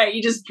 Right.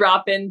 You just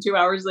drop in 2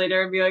 hours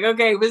later and be like,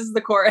 okay, this is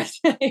the chorus.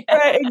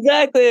 Right,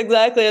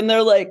 exactly. And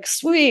they're like,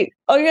 sweet.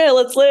 Okay,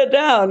 let's lay it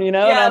down, you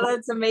know? Yeah, And I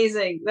that's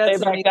amazing. lay That's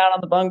back amazing. down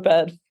on the bunk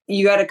bed.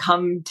 You got to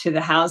come to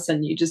the house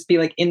and you just be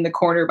like in the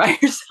corner by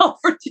yourself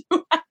for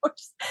 2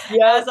 hours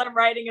as I'm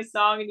writing a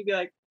song, and you'd be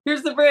like,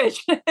 here's the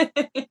bridge.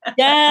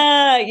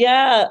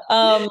 Yeah.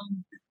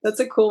 That's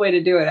a cool way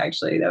to do it,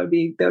 actually. That would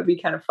be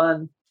kind of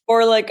fun.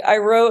 Or like I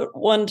wrote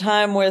one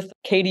time with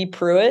Katie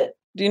Pruitt.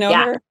 Do you know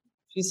Yeah. her?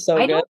 She's so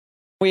I good. don't-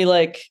 We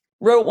like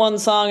wrote one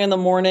song in the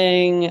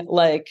morning,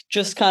 like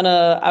just kind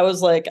of, I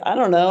was like, I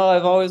don't know,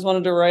 I've always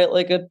wanted to write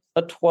like a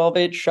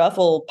 12/8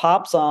 shuffle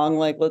pop song.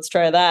 Like, let's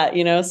try that,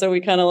 you know? So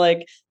we kind of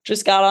like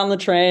just got on the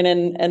train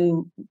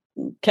and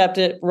kept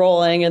it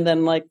rolling, and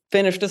then like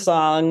finished a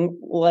song.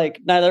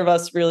 Like neither of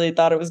us really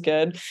thought it was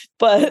good,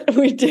 but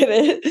we did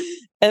it.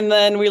 And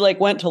then we like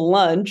went to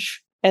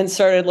lunch and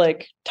started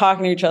like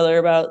talking to each other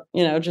about,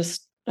 you know,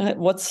 just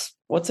what's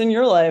in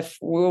your life?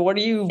 What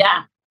are you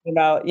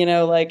about, you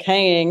know, like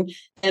hanging.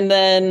 And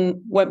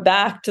then went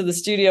back to the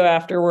studio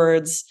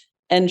afterwards,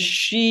 and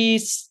she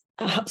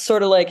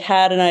sort of like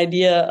had an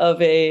idea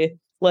of a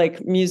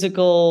like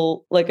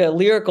musical, like a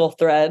lyrical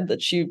thread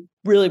that she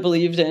really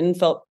believed in,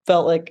 felt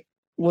like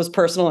was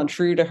personal and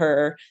true to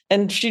her.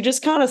 And she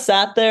just kind of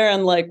sat there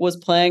and like was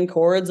playing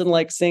chords and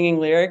like singing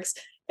lyrics.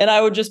 And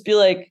I would just be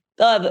like,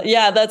 oh,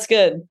 yeah, that's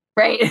good.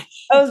 Right.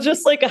 I was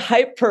just like a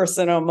hype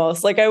person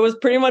almost. Like I was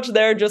pretty much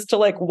there just to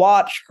like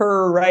watch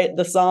her write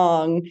the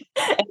song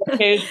and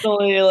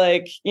occasionally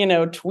like, you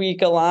know,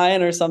 tweak a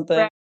line or something.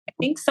 Right. I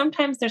think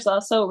sometimes there's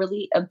also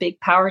really a big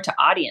power to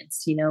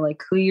audience, you know,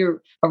 like who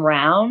you're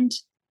around.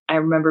 I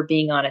remember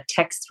being on a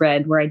text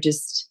thread where I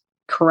just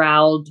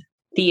corralled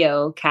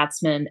Theo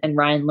Katzman and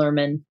Ryan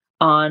Lerman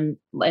on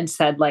and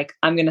said, like,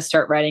 I'm going to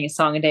start writing a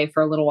song a day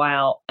for a little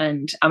while,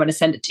 and I'm going to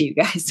send it to you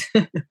guys.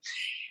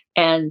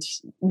 And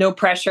no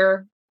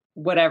pressure,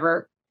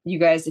 whatever. You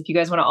guys, if you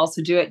guys want to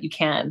also do it, you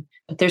can.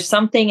 But there's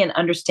something in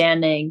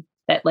understanding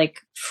that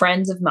like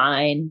friends of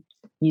mine,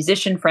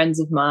 musician friends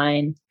of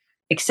mine,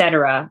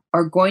 etc.,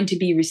 are going to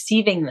be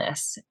receiving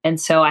this. And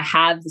so I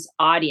have this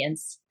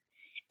audience,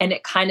 and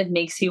it kind of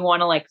makes you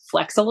want to like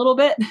flex a little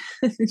bit,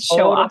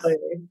 show off.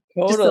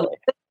 Totally.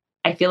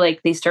 I feel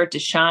like they start to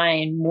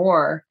shine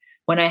more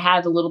when I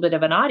have a little bit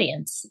of an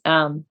audience,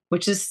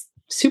 which is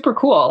super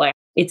cool. Like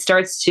it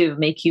starts to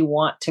make you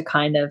want to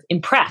kind of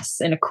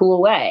impress in a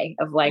cool way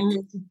of like,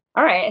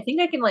 all right, I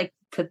think I can like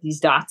put these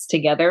dots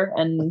together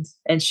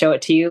and show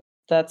it to you.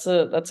 That's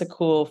a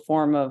cool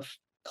form of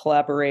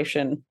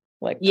collaboration.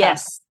 Like,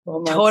 yes,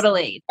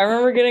 totally. I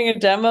remember getting a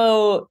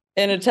demo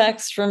in a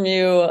text from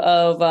you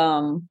of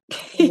I'm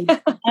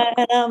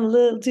a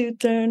little too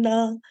turned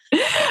on.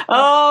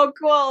 Oh,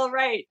 cool.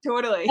 Right.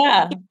 Totally.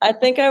 Yeah. I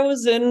think I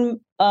was in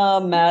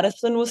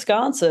Madison,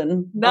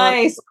 Wisconsin.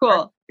 Nice.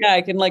 Cool. Yeah,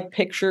 I can like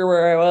picture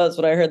where I was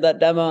when I heard that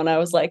demo, and I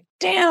was like,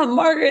 damn,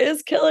 Margaret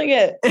is killing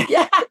it.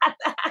 Yeah.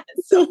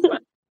 That's so fun.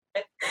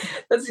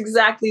 That's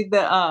exactly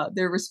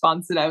the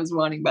response that I was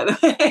wanting, by the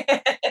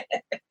way.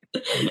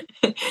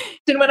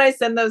 And when I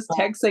send those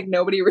texts, like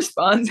nobody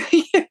responds.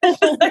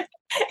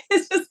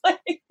 It's just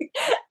like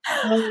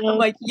I'm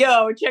like,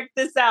 yo, check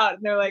this out.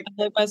 And they're like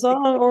my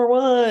song or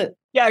what?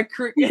 Yeah,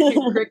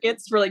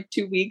 crickets for like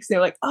 2 weeks.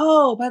 They're like,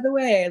 oh, by the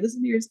way,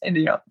 listen to yours. And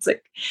you know, it's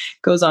like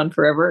goes on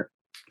forever.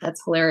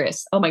 That's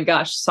hilarious. Oh my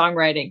gosh,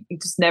 songwriting.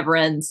 It just never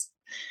ends.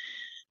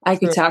 I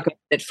could talk about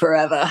it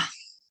forever.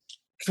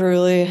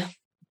 Truly.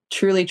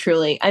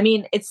 I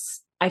mean,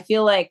 I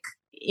feel like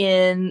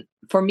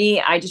for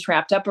me, I just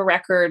wrapped up a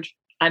record.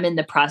 I'm in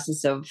the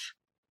process of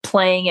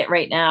playing it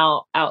right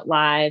now out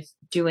live,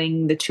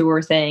 doing the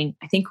tour thing.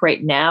 I think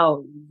right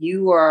now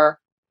you are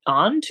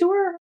on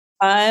tour.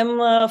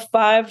 I'm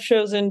 5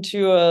 shows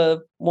into a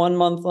 1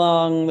 month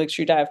long Lake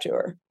Street Dive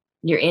tour.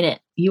 You're in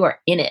it. You are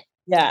in it.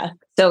 Yeah.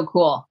 So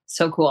cool.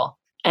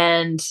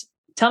 And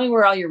tell me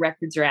where all your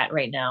records are at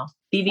right now.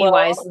 BB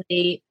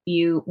Wisely,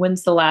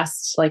 when's the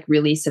last like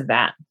release of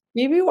that?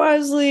 BB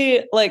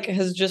Wisely like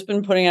has just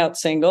been putting out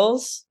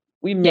singles.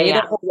 We made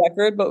a whole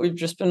record, but we've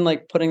just been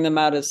like putting them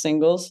out as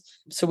singles.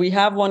 So we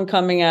have one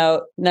coming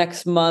out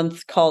next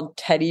month called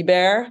Teddy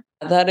Bear.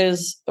 That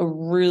is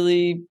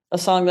a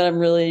song that I'm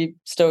really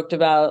stoked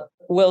about.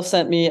 Will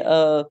sent me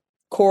a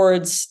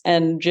chords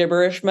and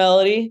gibberish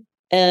melody,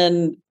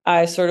 and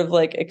I sort of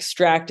like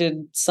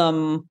extracted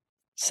some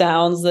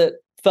sounds that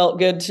felt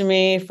good to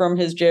me from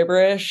his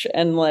gibberish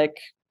and like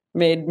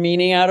made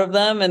meaning out of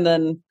them, and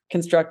then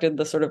constructed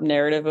the sort of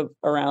narrative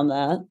around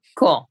that.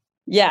 Cool.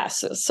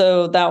 Yes.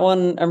 So that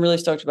one I'm really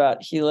stoked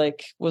about. He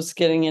like was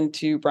getting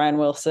into Brian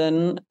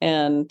Wilson,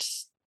 and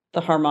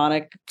the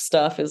harmonic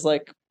stuff is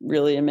like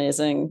really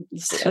amazing.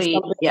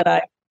 Sweet. That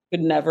I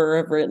could never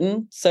have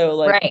written. So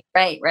like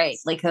right.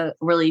 Like a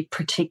really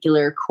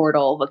particular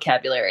chordal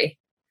vocabulary.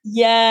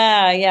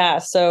 Yeah.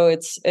 So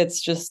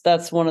it's just,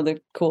 that's one of the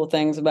cool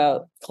things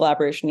about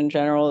collaboration in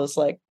general, is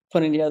like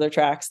putting together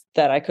tracks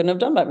that I couldn't have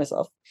done by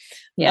myself.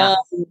 Yeah.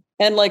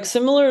 And like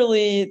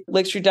similarly,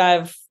 Lake Street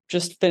Dive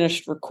just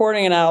finished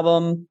recording an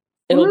album.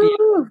 It'll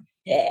Woo!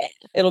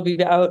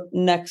 be out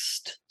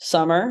next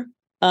summer.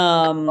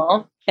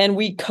 Cool. And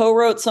we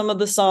co-wrote some of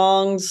the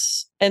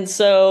songs. And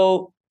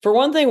so for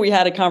one thing, we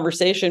had a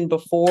conversation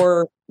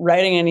before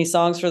writing any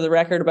songs for the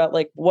record about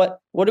like, what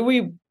do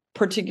we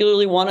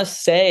particularly want to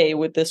say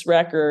with this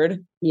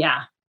record?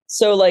 Yeah.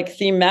 So like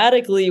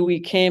thematically, we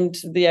came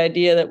to the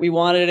idea that we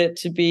wanted it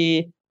to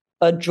be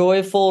a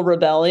joyful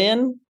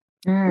rebellion.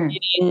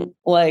 Meaning,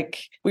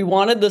 like, we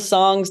wanted the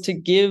songs to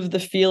give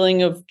the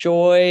feeling of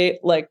joy,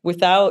 like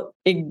without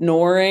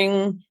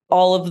ignoring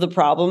all of the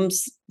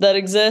problems that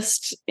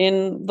exist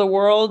in the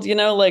world. You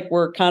know, like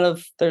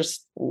there's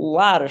a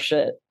lot of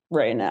shit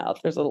right now.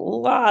 There's a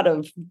lot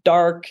of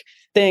dark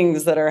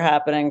things that are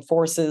happening,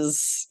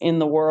 forces in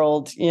the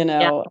world,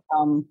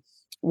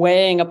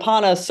 weighing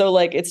upon us. So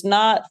like, it's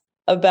not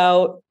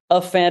about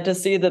a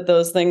fantasy that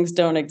those things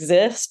don't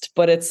exist,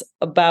 but it's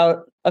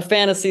about a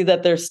fantasy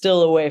that there's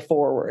still a way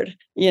forward,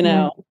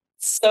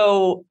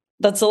 So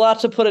that's a lot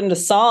to put into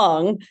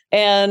song.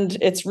 And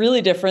it's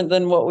really different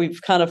than what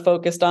we've kind of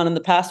focused on in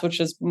the past, which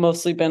has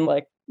mostly been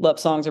like love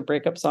songs or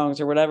breakup songs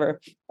or whatever.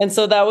 And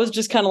so that was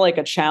just kind of like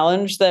a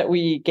challenge that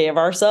we gave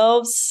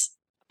ourselves.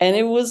 And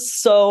it was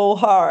so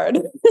hard.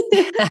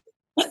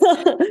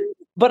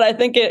 But I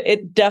think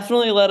it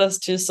definitely led us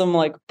to some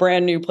like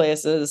brand new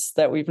places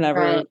that we've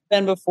never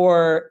been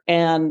before.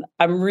 And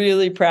I'm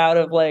really proud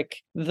of like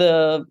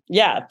the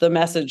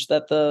message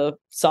that the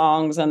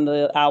songs and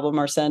the album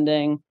are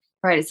sending.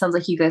 Right. It sounds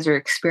like you guys are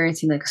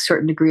experiencing like a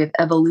certain degree of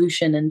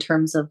evolution in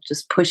terms of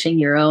just pushing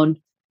your own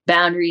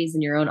boundaries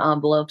and your own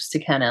envelopes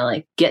to kind of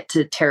like get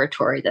to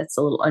territory that's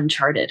a little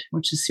uncharted,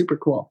 which is super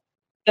cool.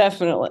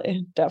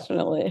 Definitely.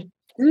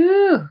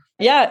 Ooh.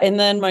 Yeah. And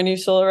then my new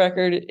solo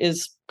record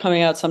is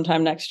coming out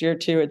sometime next year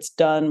too. It's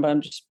done, but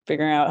I'm just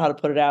figuring out how to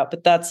put it out.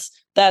 But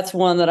that's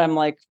one that I'm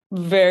like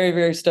very,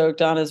 very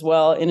stoked on as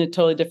well, in a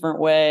totally different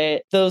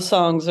way. Those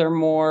songs are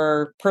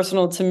more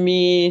personal to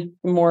me,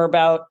 more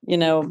about,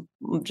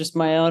 just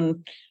my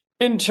own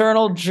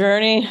internal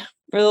journey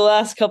for the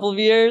last couple of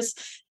years.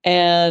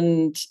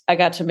 And I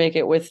got to make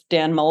it with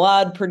Dan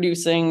Malad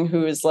producing,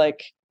 who is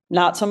like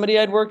not somebody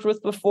I'd worked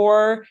with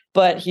before,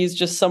 but he's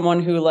just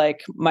someone who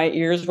like my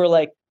ears were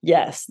like,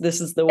 yes,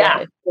 this is the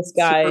way. This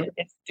guy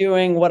is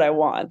doing what I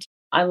want.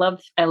 I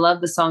love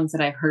the songs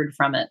that I've heard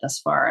from it thus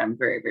far. I'm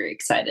very, very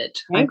excited.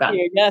 Thank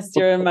you. Yes,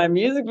 you're in my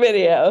music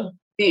video.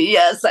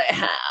 Yes, I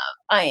have.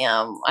 I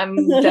am. I'm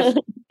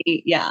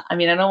definitely, I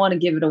mean, I don't want to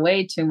give it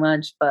away too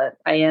much, but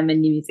I am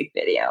in the music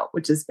video,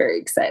 which is very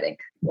exciting.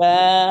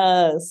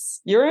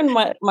 Yes. You're in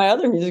my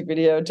other music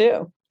video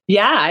too.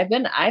 Yeah,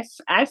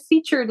 I've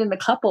featured in a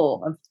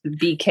couple of the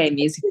BK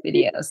music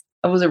videos.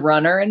 I was a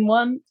runner in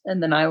one,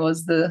 and then I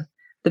was the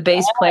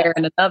bass player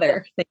in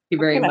another. Thank you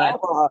very much.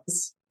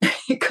 Outlaws.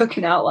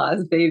 Cooking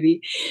Outlaws, baby.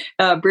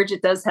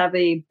 Bridget does have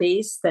a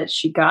bass that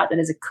she got that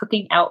is a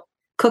Cooking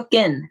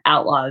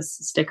Outlaws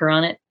sticker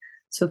on it.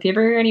 So if you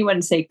ever hear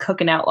anyone say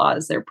Cooking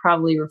Outlaws, they're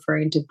probably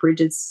referring to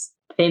Bridget's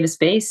famous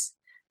bass,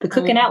 the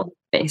Cooking Outlaws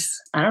bass.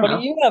 I don't know.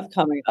 What do you have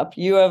coming up?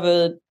 You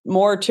have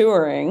more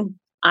touring.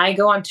 I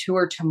go on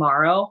tour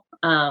tomorrow,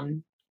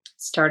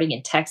 starting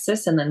in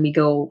Texas, and then we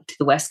go to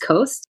the West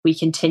Coast. We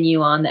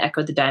continue on the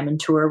Echo the Diamond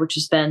tour, which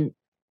has been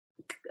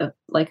a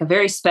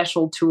very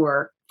special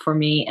tour for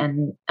me,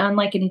 and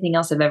unlike anything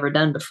else I've ever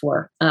done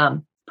before.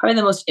 Probably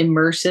the most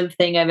immersive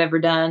thing I've ever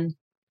done,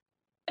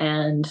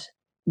 and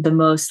the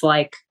most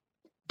like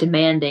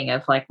demanding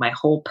of like my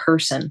whole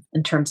person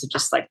in terms of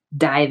just like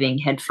diving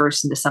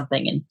headfirst into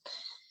something and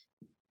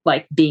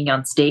like being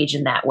on stage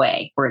in that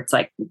way, where it's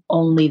like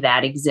only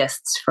that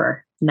exists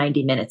for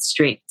 90 minutes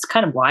straight. It's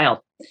kind of wild.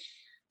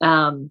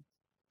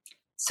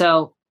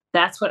 So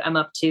that's what I'm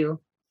up to.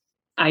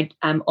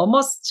 I'm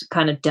almost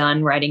kind of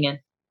done writing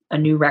a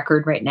new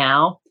record right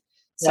now.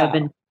 So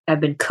wow. I've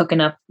been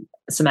cooking up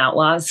some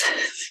outlaws.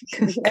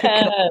 I've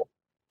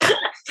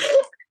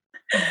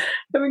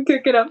been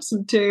cooking up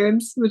some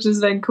tunes, which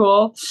has been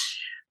cool.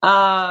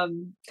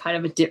 Kind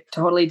of a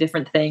totally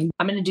different thing.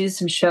 I'm going to do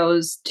some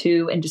shows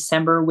too in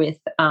December with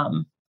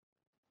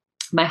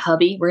my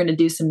hubby. We're going to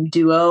do some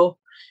duo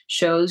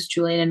shows,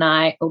 Julian and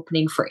I,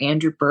 opening for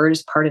Andrew Bird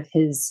as part of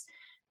his,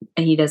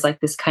 and he does like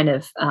this kind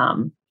of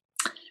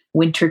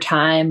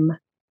wintertime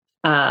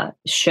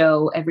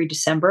show every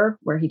December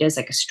where he does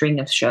like a string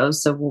of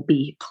shows. So we'll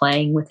be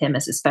playing with him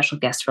as a special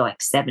guest for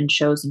like 7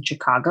 shows in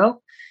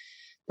Chicago.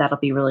 That'll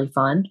be really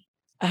fun.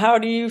 How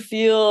do you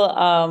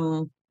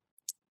feel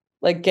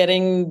like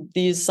getting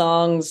these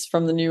songs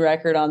from the new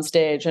record on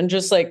stage and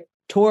just like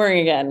touring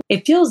again?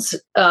 It feels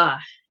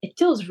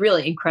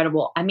really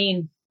incredible. I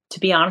mean, to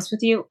be honest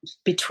with you,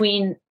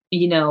 between,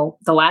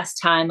 the last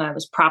time I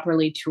was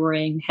properly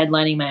touring,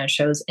 headlining my own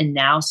shows, and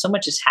now so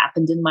much has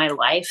happened in my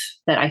life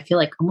that I feel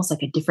like almost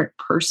like a different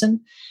person.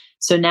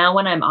 So now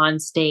when I'm on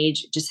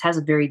stage, it just has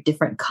a very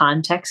different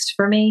context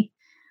for me.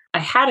 I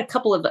had a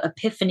couple of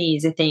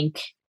epiphanies, I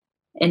think,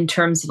 in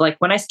terms of like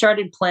when I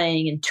started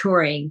playing and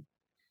touring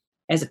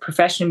as a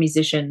professional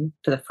musician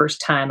for the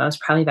first time, I was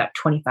probably about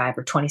 25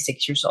 or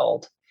 26 years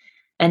old.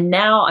 And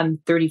now I'm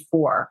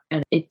 34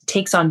 and it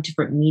takes on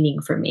different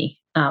meaning for me.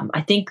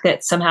 I think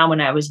that somehow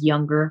when I was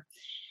younger,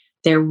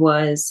 there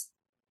was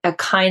a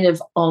kind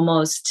of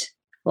almost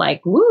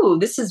like, woo,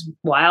 this is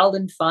wild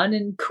and fun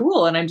and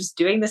cool. And I'm just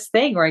doing this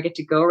thing where I get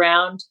to go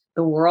around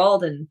the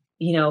world and,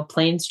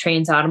 planes,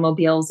 trains,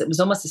 automobiles. It was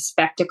almost a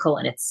spectacle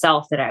in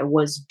itself that I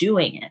was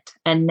doing it.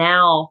 And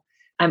now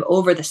I'm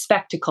over the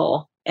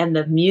spectacle and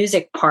the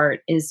music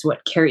part is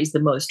what carries the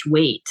most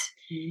weight.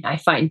 I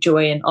find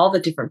joy in all the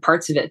different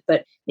parts of it,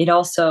 but it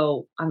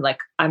also,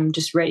 I'm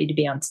just ready to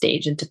be on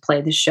stage and to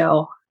play the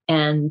show.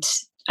 And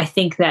I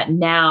think that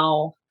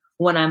now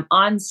when I'm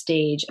on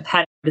stage, I've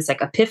had this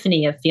like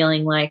epiphany of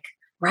feeling like,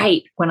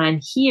 right, when I'm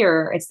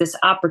here, it's this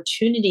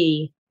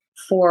opportunity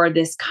for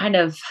this kind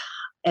of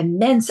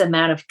immense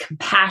amount of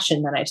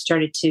compassion that I've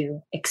started to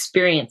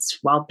experience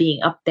while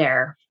being up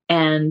there.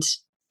 And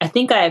I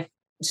think I've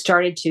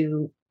started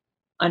to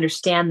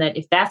understand that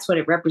if that's what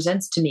it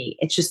represents to me,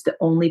 it's just the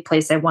only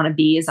place I want to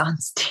be is on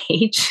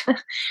stage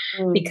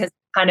because it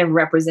kind of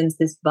represents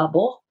this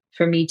bubble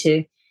for me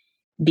to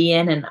be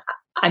in. And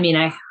I mean,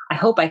 I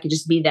hope I could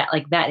just be that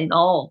like that in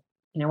all,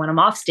 when I'm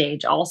off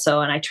stage also,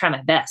 and I try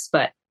my best,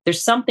 but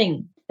there's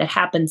something that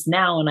happens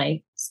now when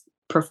I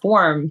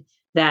perform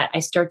that I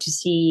start to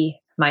see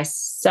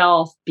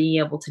myself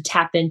being able to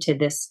tap into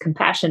this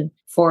compassion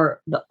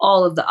for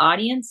all of the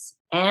audience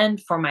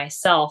and for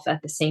myself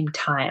at the same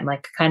time,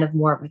 like kind of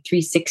more of a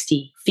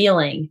 360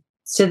 feeling.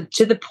 So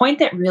to the point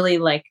that really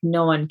like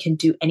no one can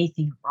do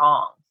anything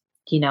wrong,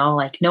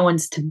 like no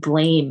one's to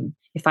blame.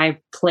 If I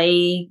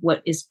play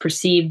what is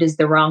perceived as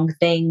the wrong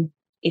thing,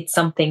 it's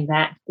something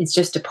that is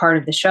just a part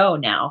of the show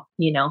now.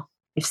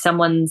 If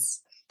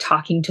someone's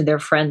talking to their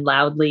friend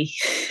loudly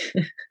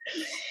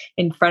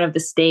in front of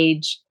the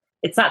stage,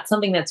 it's not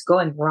something that's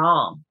going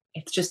wrong.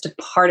 It's just a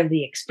part of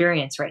the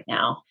experience right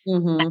now.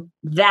 And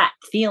that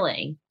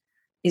feeling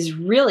is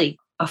really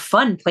a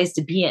fun place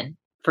to be in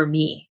for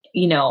me.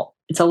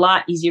 It's a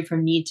lot easier for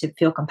me to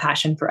feel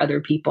compassion for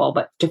other people,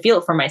 but to feel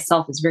it for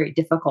myself is very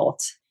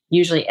difficult.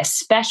 Usually,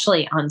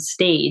 especially on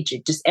stage,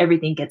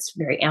 everything gets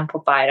very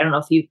amplified. I don't know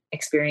if you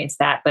experience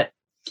that, but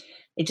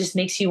it just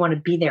makes you want to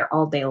be there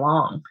all day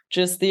long.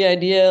 Just the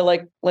idea,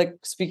 like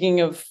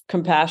speaking of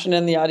compassion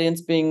and the audience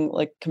being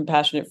like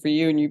compassionate for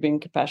you and you being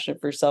compassionate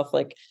for yourself,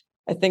 like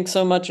I think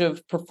so much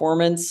of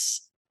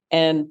performance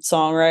and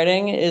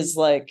songwriting is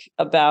like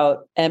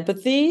about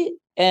empathy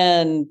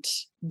and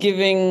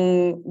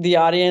giving the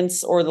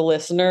audience or the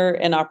listener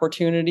an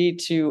opportunity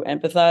to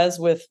empathize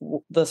with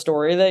the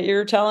story that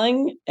you're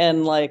telling.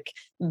 And like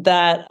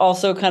that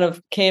also kind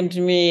of came to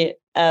me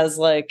as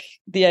like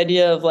the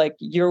idea of like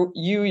you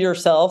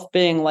yourself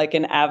being like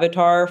an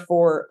avatar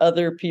for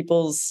other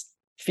people's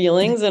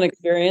feelings and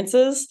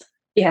experiences.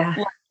 Yeah.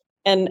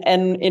 And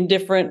in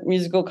different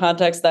musical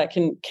contexts that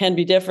can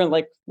be different.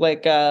 Like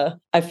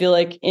I feel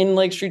like in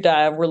Lake Street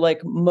Dive, we're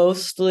like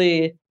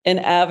mostly an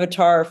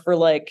avatar for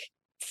like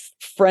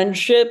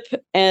friendship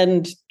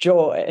and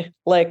joy.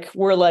 Like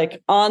we're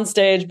like on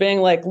stage being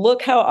like,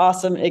 look how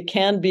awesome it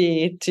can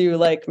be to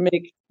like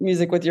make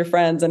music with your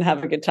friends and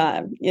have a good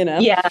time,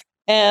 Yeah.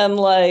 And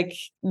like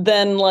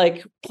then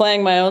like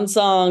playing my own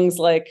songs,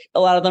 like a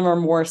lot of them are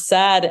more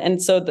sad,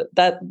 and so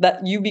that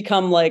you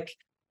become like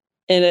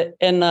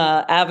an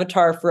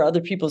avatar for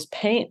other people's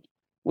pain,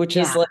 which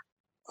is like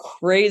a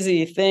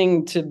crazy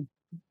thing to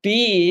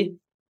be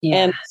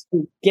and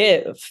to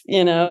give,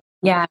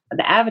 Yeah,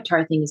 the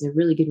avatar thing is a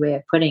really good way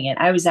of putting it.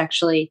 I was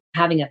actually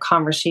having a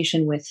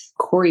conversation with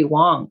Corey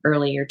Wong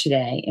earlier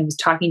today and was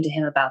talking to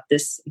him about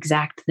this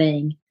exact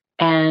thing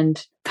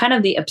and kind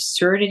of the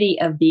absurdity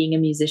of being a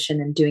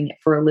musician and doing it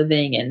for a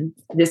living and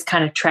this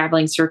kind of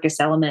traveling circus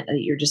element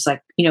that you're just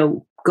like,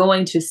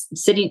 going to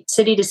city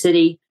to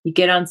city, you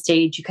get on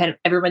stage, you kind of,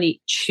 everybody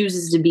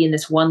chooses to be in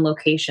this one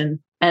location.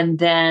 And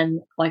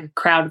then like a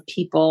crowd of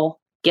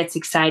people gets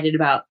excited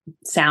about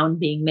sound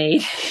being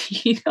made,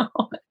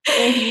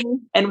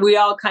 and we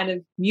all kind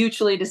of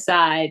mutually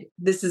decide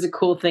this is a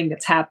cool thing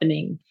that's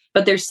happening.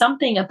 But there's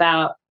something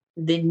about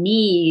the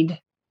need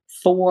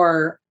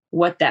for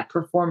what that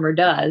performer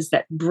does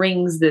that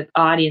brings the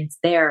audience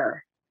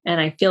there. And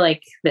I feel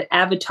like the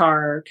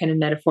avatar kind of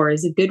metaphor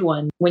is a good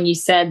one. When you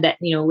said that,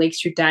 Lake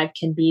Street Dive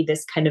can be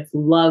this kind of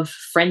love,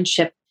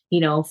 friendship,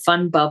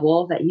 fun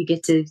bubble that you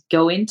get to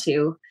go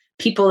into,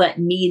 people that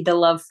need the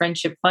love,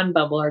 friendship, fun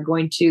bubble are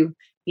going to,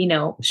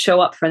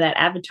 show up for that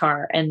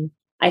avatar. And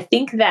I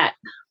think that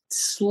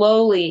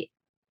slowly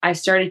I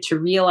started to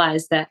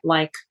realize that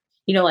like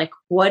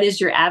what is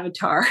your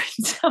avatar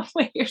in some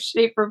way or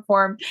shape or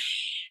form?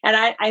 And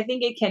I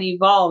think it can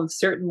evolve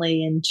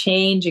certainly and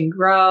change and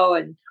grow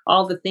and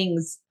all the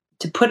things.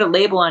 To put a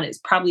label on it is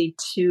probably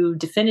too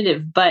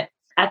definitive, but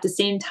at the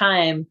same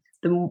time,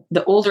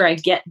 the older I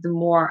get, the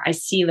more I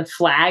see the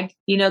flag,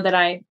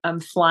 that I'm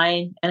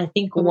flying. And I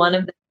think one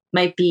of them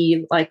might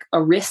be like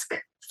a risk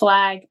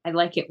flag. I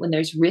like it when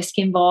there's risk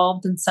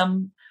involved in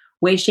some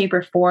way, shape,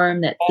 or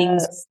form, that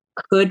things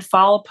could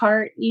fall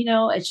apart.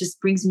 It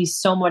just brings me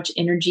so much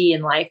energy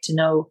in life to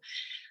know,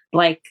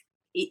 like,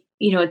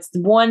 it's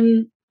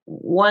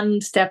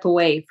one step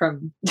away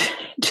from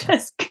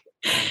just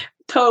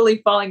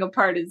totally falling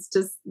apart.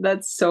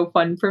 That's so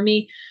fun for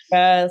me.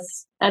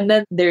 Yes. And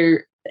then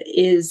there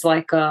is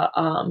like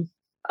a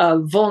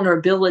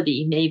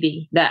vulnerability,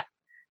 maybe, that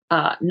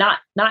not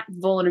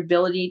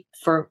vulnerability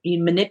for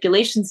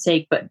manipulation's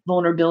sake, but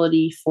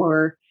vulnerability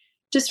for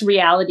just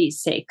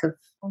reality's sake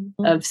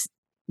of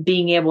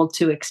being able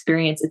to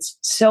experience. It's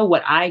so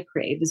what I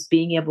crave is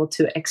being able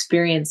to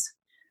experience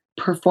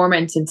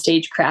performance and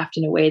stagecraft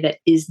in a way that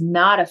is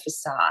not a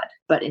facade,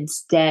 but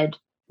instead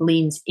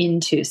leans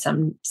into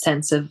some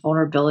sense of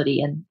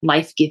vulnerability and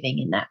life-giving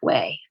in that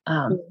way.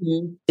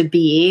 To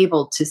be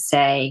able to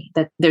say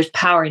that there's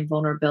power in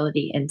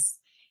vulnerability, and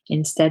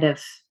instead of,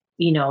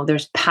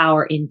 there's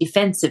power in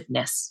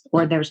defensiveness,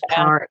 or there's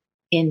power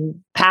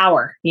in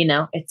power.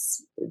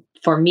 It's,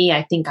 for me,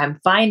 I think I'm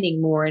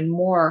finding more and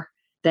more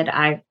that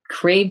I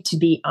crave to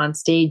be on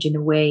stage in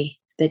a way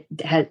that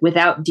has,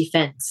 without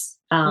defense,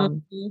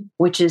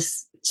 which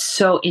is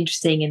so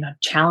interesting and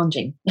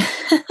challenging.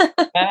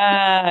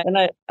 And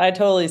I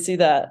totally see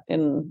that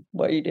in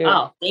what you do.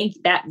 Oh, thank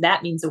you.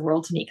 That means the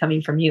world to me,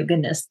 coming from you.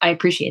 Goodness, I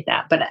appreciate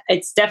that. But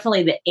it's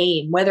definitely the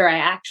aim. Whether I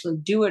actually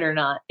do it or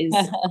not is,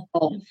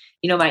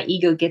 my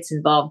ego gets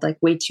involved like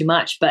way too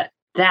much. But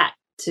that,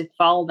 to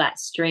follow that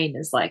strain,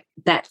 is like,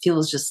 that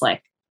feels just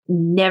like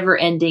never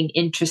ending,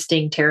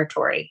 interesting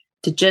territory.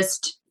 To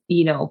just,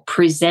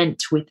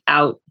 present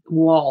without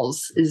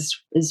walls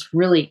is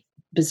really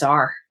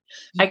bizarre.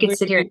 I could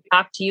sit here and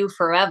talk to you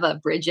forever,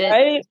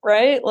 Bridget.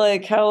 Right.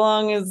 Like, how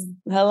long is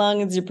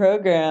your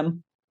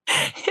program?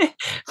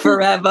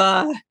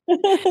 Forever.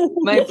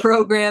 My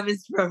program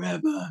is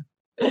forever.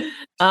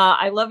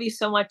 I love you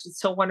so much. It's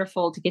so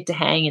wonderful to get to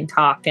hang and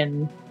talk.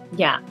 And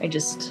yeah,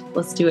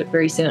 let's do it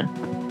very soon.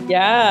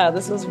 Yeah,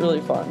 this was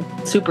really fun.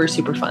 Super,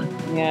 super fun.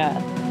 Yeah.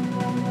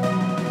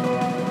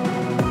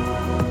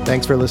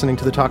 Thanks for listening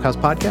to the Talkhouse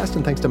podcast,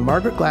 and thanks to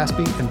Margaret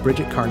Glaspy and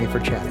Bridget Kearney for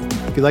chatting.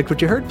 If you liked what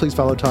you heard, please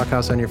follow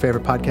Talkhouse on your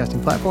favorite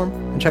podcasting platform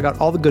and check out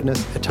all the goodness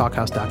at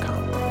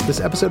talkhouse.com. This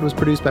episode was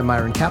produced by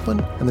Myron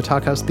Kaplan, and the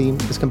Talkhouse theme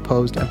is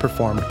composed and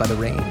performed by The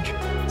Range.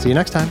 See you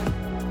next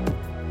time.